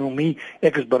breë ekonomie.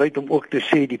 Ek is bereid om ook te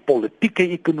sê die politieke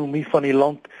ekonomie van die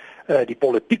land, die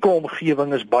politieke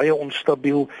omgewing is baie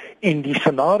onstabiel, en die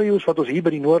scenario's wat ons hier by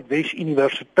die Noordwes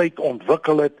Universiteit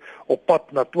ontwikkel het op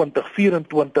pad na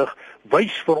 2024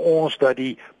 wys vir ons dat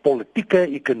die politieke,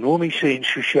 ekonomiese en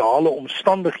sosiale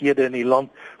omstandighede in die land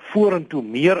vorentoe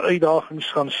meer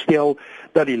uitdagings gaan stel,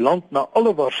 dat die land na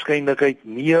alle waarskynlikheid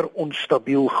meer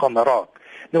onstabiel gaan raak.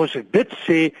 Nou as ek dit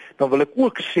sê, dan wil ek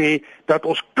ook sê dat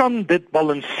ons kan dit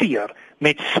balanseer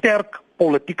met sterk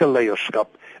politieke leierskap,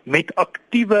 met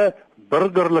aktiewe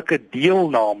burgerlike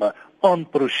deelname aan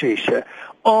prosesse,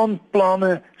 aan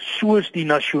planne soos die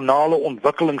nasionale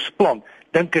ontwikkelingsplan,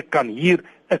 dink ek kan hier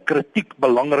 'n kritiek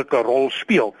belangrike rol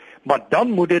speel, maar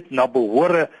dan moet dit na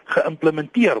behore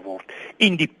geïmplementeer word.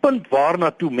 En die punt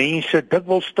waarna toe mense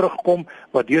dikwels terugkom,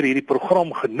 wat deur hierdie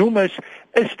program genoem is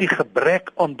die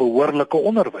gebrek aan behoorlike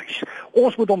onderwys.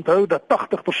 Ons moet onthou dat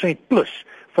 80% plus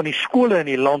van die skole in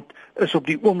die land is op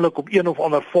die oomblik op een of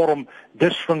ander vorm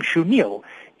disfunksioneel.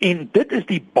 En dit is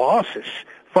die basis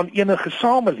van enige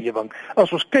samelewing.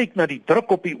 As ons kyk na die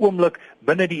druk op die oomblik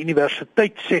binne die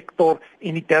universiteitssektor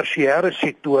en die tersiêre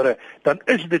sektore, dan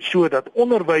is dit so dat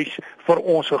onderwys vir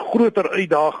ons 'n groter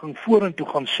uitdaging vorentoe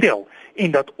gaan stel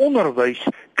en dat onderwys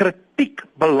kritiek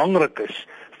belangrik is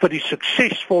vir die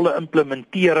suksesvolle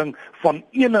implementering van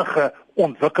enige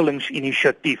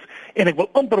ontwikkelingsinisiatief. En ek wil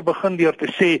amper begin deur te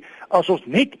sê, as ons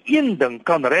net een ding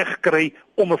kan regkry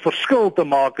om 'n verskil te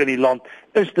maak in die land,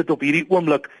 is dit op hierdie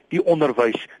oomblik die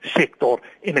onderwyssektor.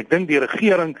 En ek dink die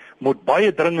regering moet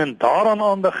baie dringend daaraan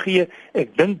aandag gee.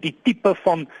 Ek dink die tipe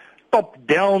van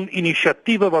top-down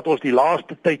inisiatiewe wat ons die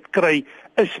laaste tyd kry,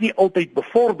 is nie altyd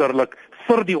bevorderlik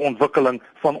vir die ontwikkeling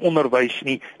van onderwys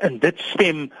nie, en dit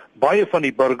stem baie van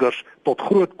die burgers tot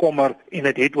groot kommer, en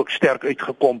dit het ook sterk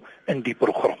uitgekom in die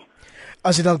program.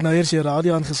 As jy dalk nou eers jou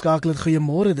radio aangeskakel het,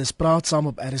 goeiemôre, dis Praat saam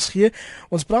op RSG.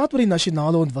 Ons praat oor die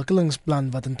nasionale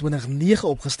ontwikkelingsplan wat in 2009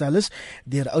 opgestel is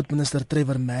deur oud-minister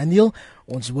Trevor Manuel.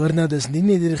 Ons hoor nou dis nie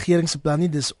net die regering se plan nie,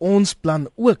 dis ons plan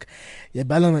ook. Jy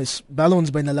bel ons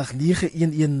by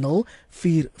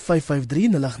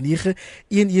 08911045530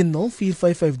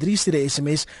 08911045530, stuur 'n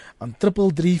SMS aan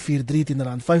 3343 teen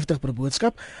R50 per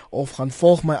boodskap, of gaan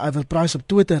volg my Iver Price op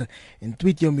Twitter en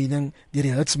tweet jou mening deur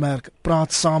die hitsmerk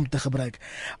Praat saam te gebruik.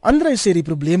 Andre sê die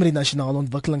probleem met die nasionale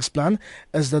ontwikkelingsplan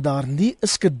is dat daar nie 'n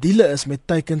skedule is met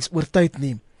teikens oor tyd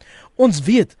nie. Ons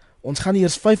weet ons gaan nie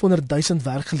eers 500,000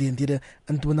 werkgeleenthede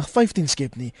in 2015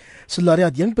 skep nie. So laat die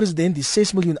adjunkpresident die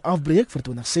 6 miljoen afbreek vir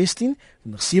 2016,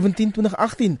 2017,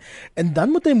 2018 en dan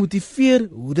moet hy motiveer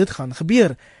hoe dit gaan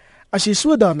gebeur. As jy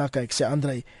so daarna kyk, sê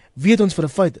Andre, weet ons vir 'n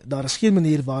feit, daar is geen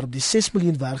manier waarop die 6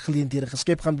 miljoen werkgeleenthede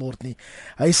geskep gaan word nie.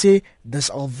 Hy sê,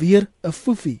 dis alweer 'n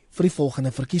foefie vir die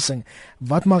volgende verkiesing.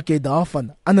 Wat maak jy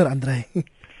daarvan, ander Andre?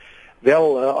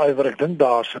 Wel, Iver, ek dink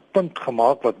daar's 'n punt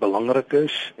gemaak wat belangrik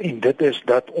is, en dit is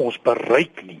dat ons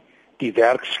bereik nie die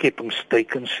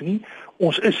werkskepingsteikens nie.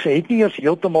 Ons het nie eers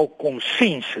heeltemal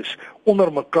konsensus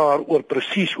onder mekaar oor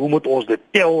presies hoe moet ons dit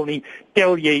tel nie.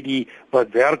 Tel jy die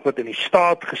werk wat in die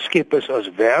staat geskep is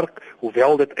as werk,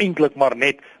 hoewel dit eintlik maar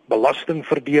net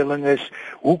belastingverdeling is?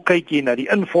 Hoe kyk jy na die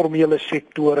informele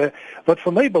sektore? Wat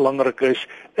vir my belangrik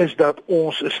is dat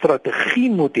ons 'n strategie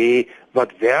moet hê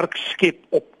wat werk skep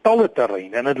op talle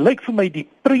terreine. En dit lyk vir my die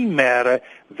primêre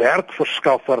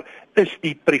werkverskaffer is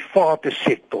die private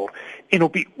sektor. En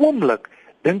op die oomblik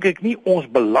dink ek nie ons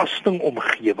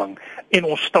belastingomgewing en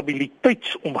ons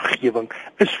stabiliteitsomgewing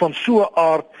is van so 'n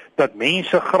aard dat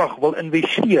mense graag wil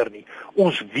investeer nie.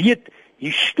 Ons weet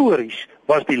histories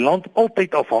was die land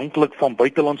altyd afhanklik van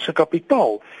buitelandse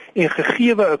kapitaal, en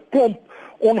gegeewe 'n klomp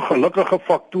ongelukkige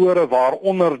faktore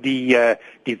waaronder die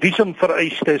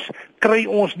visumvereistes, kry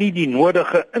ons nie die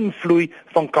nodige invloei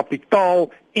van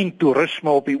kapitaal en toerisme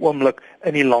op die oomblik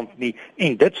in die land nie,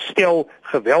 en dit stel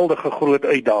geweldige groot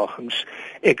uitdagings.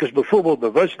 Ek is byvoorbeeld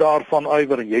bewus daarvan,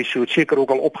 Iver, en jy sou seker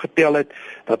ook al opgetel het,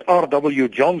 dat R.W.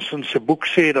 Johnson se boek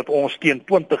sê dat ons teen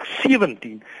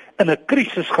 2017 in 'n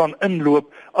krisis gaan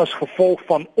inloop as gevolg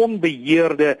van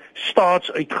onbeheerde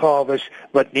staatsuitgawes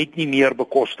wat net nie meer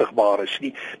bekostigbaar is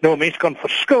nie. Nou, 'n mens kan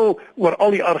verskil oor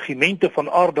al die argumente van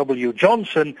R.W.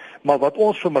 Johnson, maar wat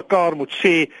ons vir mekaar moet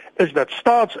sê is dat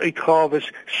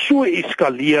staatsuitgawes so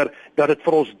eskaleer dat dit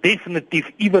vir ons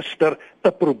definitief iewester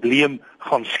 'n probleem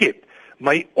gaan skep.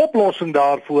 My oplossing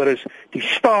daarvoor is, die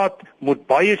staat moet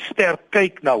baie sterk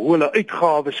kyk na hoe hulle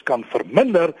uitgawes kan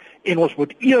verminder, en ons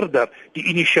moet eerder die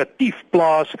inisiatief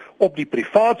plaas op die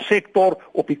privaat sektor,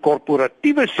 op die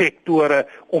korporatiewe sektore,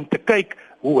 om te kyk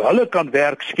hoe hulle kan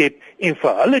werk skep en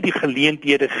vir hulle die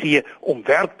geleenthede gee om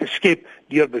werk te skep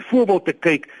deur byvoorbeeld te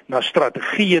kyk na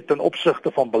strategieë ten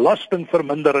opsigte van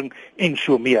belastingvermindering en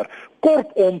so meer.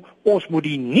 Kortom, ons moet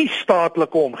die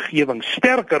nie-staatlike omgewing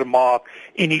sterker maak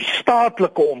en die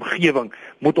staatlike omgewing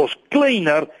moet ons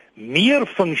kleiner, meer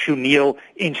funksioneel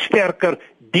en sterker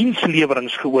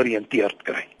diensleweringsgeoriënteerd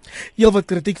kry. Heel wat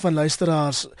kritiek van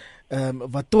luisteraars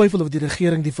wat twyfel of die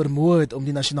regering die vermoë het om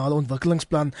die nasionale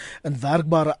ontwikkelingsplan in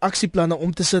werkbare aksieplanne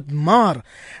om te sit, maar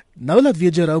nou laat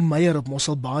weet Jerome Meyer op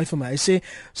Mosselbaai vir my, hy sê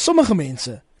sommige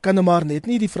mense kan nou maar net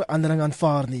nie die verandering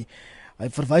aanvaar nie. Hy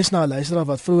verwys na 'n luisteraar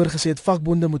wat vroeër gesê het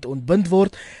vakbonde moet ontbind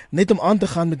word net om aan te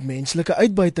gaan met menslike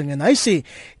uitbuiting, en hy sê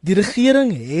die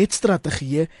regering het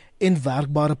strategieë en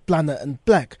werkbare planne in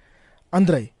plek.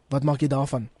 Andrei, wat maak jy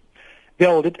daarvan?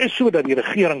 Wel, dit is so dat die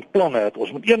regering planne het.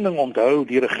 Ons moet een ding onthou,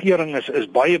 die regering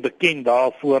is baie bekend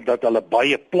daarvoor dat hulle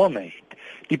baie planne het.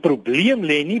 Die probleem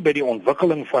lê nie by die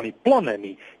ontwikkeling van die planne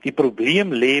nie. Die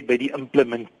probleem lê by die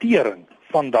implementering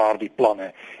van daardie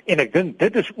planne. En ek dink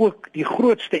dit is ook die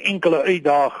grootste enkele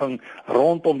uitdaging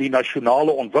rondom die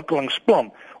nasionale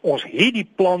ontwikkelingsplan. Ons het die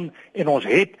plan en ons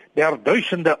het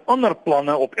duisende ander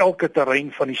planne op elke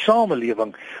terrein van die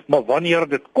samelewing, maar wanneer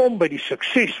dit kom by die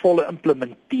suksesvolle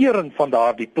implementering van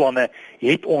daardie planne,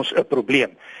 het ons 'n probleem.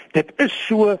 Dit is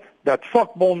so dat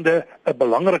vakbonde 'n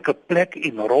belangrike plek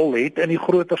en rol het in die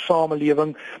groter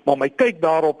samelewing, maar my kyk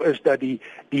daarop is dat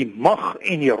die mag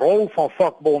en die rol van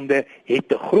vakbonde het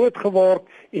te groot geword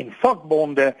en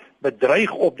vakbonde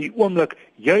bedreig op die oomblik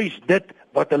juis dit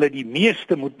wat hulle die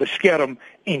meeste moet beskerm,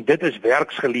 en dit is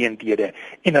werksgeleenthede,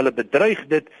 en hulle bedreig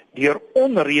dit deur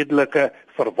onredelike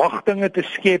verwagtinge te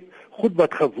skep, goed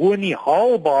wat gewoon nie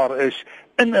haalbaar is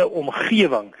in 'n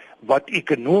omgewing wat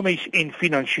ekonomies en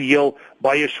finansiëel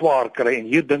baie swaar kry. En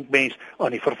hier dink mens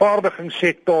aan die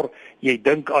vervaardigingssektor, jy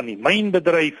dink aan die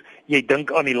mynbedryf, jy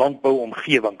dink aan die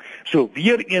landbouomgewing. So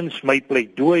weer eens my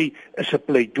pleidooi is 'n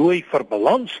pleidooi vir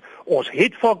balans. Ons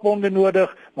het vakbonde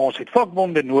nodig, maar ons het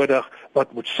vakbonde nodig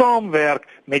wat moet saamwerk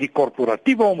met die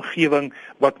korporatiewe omgewing,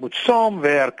 wat moet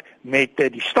saamwerk met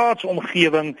die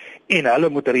staatsomgewing, en hulle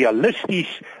moet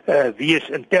realisties wees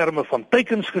in terme van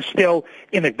teikens gestel,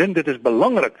 en ek dink dit is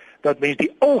belangrik dat mens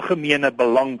die algemene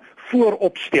belang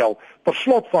voorop stel. Per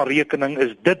slot van rekening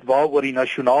is dit waaroor die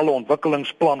nasionale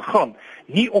ontwikkelingsplan gaan,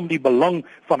 nie om die belang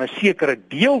van 'n sekere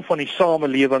deel van die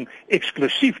samelewing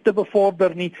eksklusief te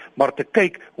bevorder nie, maar te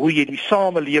kyk hoe jy die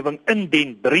samelewing in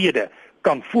den brede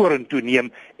kan vorentoe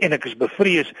neem, en ek is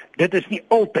bevrees dit is nie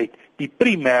altyd die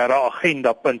primêre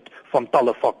agendapunt van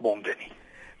talle vakbonde nie.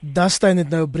 Dustin het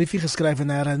nou 'n briefie geskryf en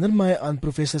hy herinner my aan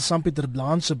professor Saam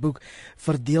Blaan se boek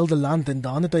Verdeelde Land, en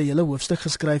daarin het hy 'n hele hoofstuk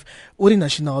geskryf oor die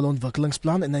nasionale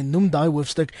ontwikkelingsplan, en hy noem daai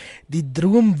hoofstuk die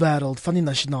droomwêreld van die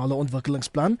nasionale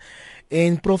ontwikkelingsplan.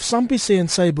 En prof Sampie sê in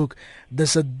sy boek,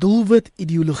 dis 'n doelwit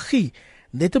ideologie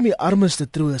net om die armes te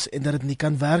troos en dat dit nie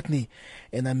kan werk nie.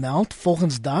 En hy meld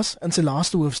volgens Das in sy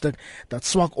laaste hoofstuk dat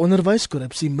swak onderwys,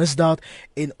 korrupsie, misdaad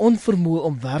en onvermoë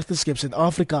om werk te skep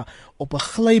Suid-Afrika op 'n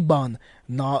glybaan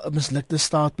na 'n mislukte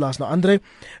staat plaas. Nou Andrei,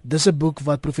 dis 'n boek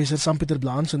wat professor Saam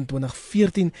Blaan in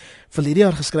 2014 verlede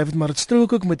jaar geskryf het, maar dit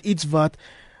strook ook met iets wat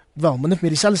min of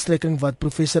meer dieselfde strekking wat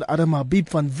professor Adam Habib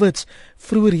van Wits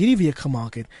vroeër hierdie week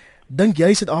gemaak het. Dink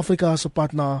jy Suid-Afrika is op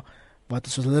pad na wat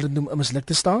soos hulle dit noem 'n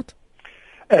mislukte staat?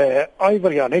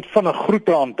 Iwer, ja, net van 'n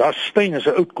groete aan Dustin, is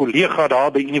 'n oud kollega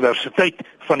daar by Universiteit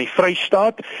van die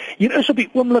Vrystaat. Hier is op die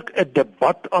oomblik 'n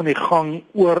debat aan die gang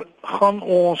oor, gaan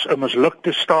ons 'n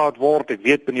mislukte staat word? Ek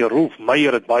weet meneer Rolf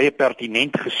Meyer het baie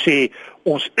pertinent gesê,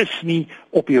 ons is nie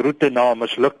op die roete na 'n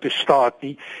mislukte staat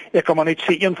nie. Ek kan maar net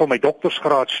sê, een van my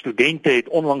doktorsgraadstudente het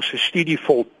onlangs 'n studie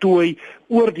voltooi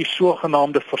oor die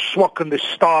sogenaamde verswakkende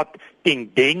staat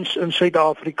tendens in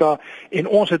Suid-Afrika, en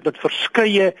ons het met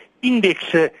verskeie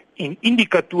indekse en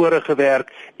indikatore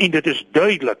gewerk, en dit is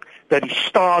duidelik dat die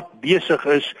staat besig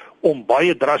is om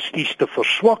baie drasties te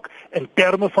verswak in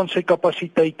terme van sy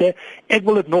kapasiteite. Ek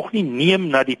wil dit nog nie neem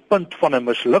na die punt van 'n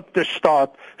mislukte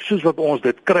staat soos wat ons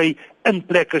dit kry in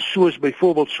plekke soos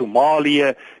byvoorbeeld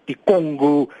Somalië, die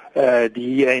Kongo,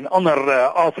 die en ander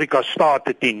Afrika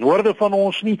state ten noorde van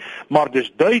ons nie, maar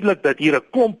dis duidelik dat hier 'n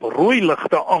klomp rooi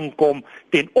ligte aankom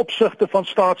ten opsigte van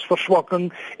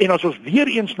staatsverswakking. En as ons weer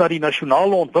eens na die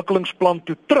nasionale ontwikkelingsplan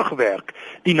toe terugwerk,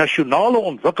 die nasionale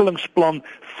ontwikkelingsplan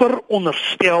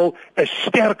veronderstel 'n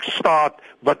sterk staat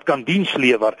wat kan diens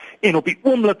lewer, en op die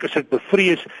oomblik is ek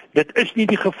bevrees dit is nie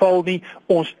die geval nie.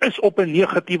 Ons is op 'n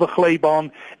negatiewe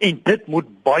glybaan en dit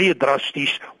moet baie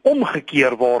drasties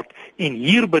omgekeer word, en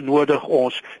hier benodig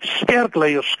ons sterk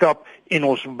leierskap en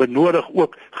ons benodig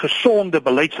ook gesonde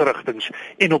beleidsrigtings,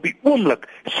 en op die oomblik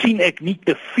sien ek nie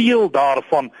te veel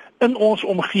daarvan in ons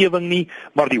omgewing nie,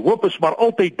 maar die hoop is maar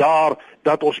altyd daar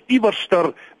dat ons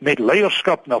iewerster met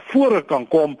leierskap na vore kan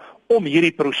kom om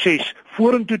hierdie proses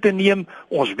vorentoe te neem.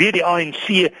 Ons weet die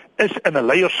ANC is in 'n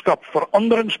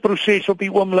leierskapveranderingsproses op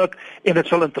die oomblik, en dit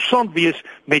sal interessant wees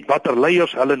met watter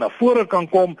leiers hulle na vore kan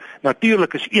kom.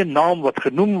 Natuurlik is een naam wat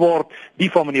genoem word,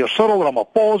 die van meneer Cyril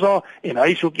Ramaphosa, en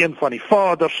hy is ook een van die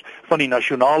vaders van die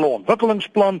nasionale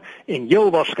ontwikkelingsplan, en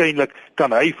heel waarskynlik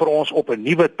kan hy vir ons op 'n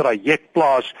nuwe traject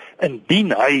plaas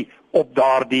indien hy op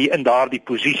in daardie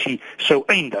posisie sou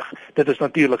eindig. Dit is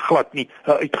natuurlik glad nie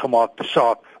 'n uitgemaakte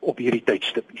saak op hierdie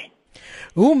tydstip nie.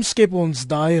 Hoe omskep ons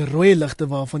daai rooi ligte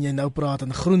waarvan jy nou praat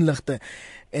en groen ligte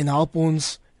en help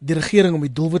ons die regering om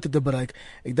die doelwitte te bereik?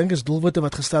 Ek dink is doelwitte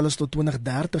wat gestel is tot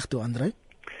 2030 toe, Andrei.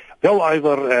 Wel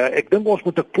Iwer, ek dink ons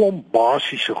moet 'n klomp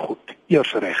basiese goed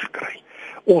eers reg kry.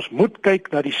 Ons moet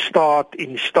kyk na die staat en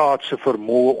die staat se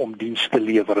vermoë om diens te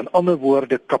lewer. In ander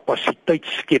woorde,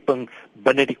 kapasiteitsskepping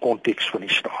binne die konteks van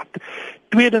die staat.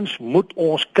 Tweedens moet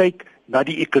ons kyk na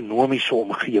die ekonomiese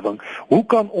omgewing. Hoe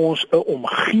kan ons 'n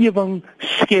omgewing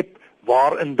skep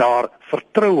waarin daar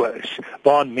vertroue is,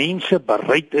 waarin mense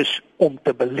bereid is om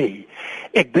te belê?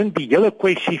 Ek dink die hele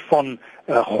kwessie van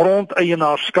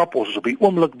grondeienaarskap, ons is op die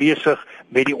oomblik besig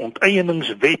met die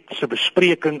onteieningswet se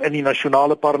bespreking in die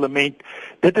nasionale parlement.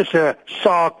 Dit is 'n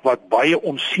saak wat baie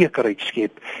onsekerheid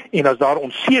skep. En as daar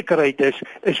onsekerheid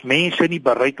is mense nie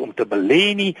bereid om te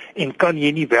belê nie en kan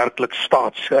jy nie werklik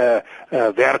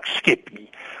staatswerk skep nie.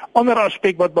 Ander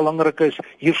aspek wat belangrik is,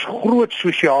 hier's groot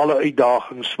sosiale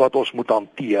uitdagings wat ons moet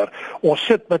hanteer. Ons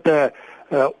sit met 'n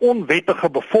onwettige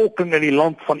bevolking in die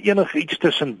land van enigiets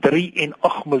tussen 3 en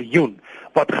 8 miljoen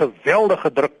wat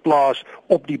geweldige druk plaas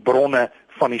op die bronne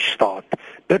van die staat.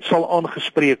 Dit sal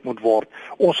aangespreek moet word.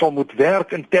 Ons sal moet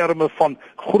werk in terme van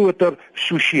groter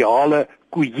sosiale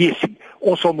kohesie.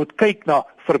 Ons sal moet kyk na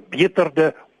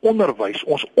verbeterde onderwys.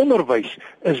 Ons onderwys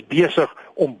is besig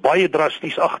om baie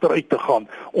drasties agteruit te gaan.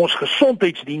 Ons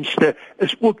gesondheidsdienste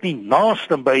is ook nie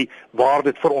naaste by waar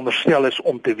dit veronderstel is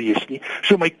om te wees nie.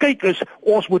 So my kyk is,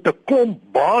 ons moet 'n klomp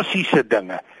basiese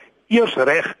dinge eers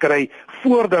reg kry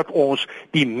voordat ons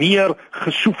die meer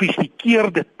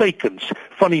gesofistikeerde teikens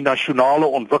van die nasionale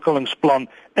ontwikkelingsplan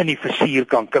in die vizier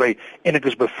kan kry. En ek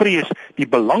is bevrees die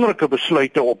belangrike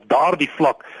besluite op daardie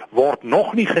vlak word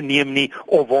nog nie geneem nie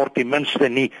of word ten minste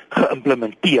nie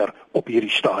geïmplementeer op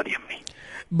hierdie stadium nie.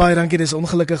 Baie dankie, dis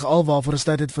ongelukkig alwaarvoor ons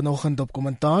tyd het vanoggend op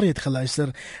kommentaar. Jy het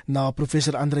geluister na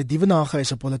professor Andrei Dievenage, hy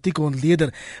is 'n politieke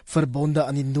ontleder verbonde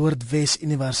aan die Noordwes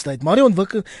Universiteit. Maar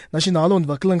die nasionale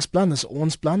ontwikkelingsplan is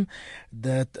ons plan.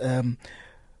 Dit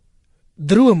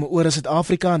droom oor 'n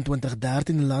Suid-Afrika in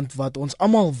 2013, 'n land wat ons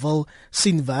almal wil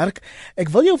sien werk. Ek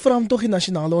wil jou vra om tog die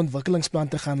nasionale ontwikkelingsplan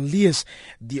te gaan lees.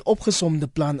 Die opgesomde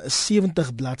plan is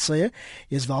 70 bladsye.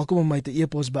 Jy is welkom om my te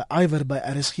e-pos by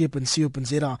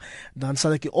iwer@rsg.co.za. Dan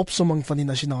sal ek die opsomming van die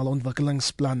nasionale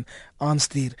ontwikkelingsplan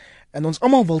aanstuur. En ons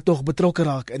almal wil tog betrokke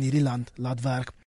raak in hierdie land laat werk.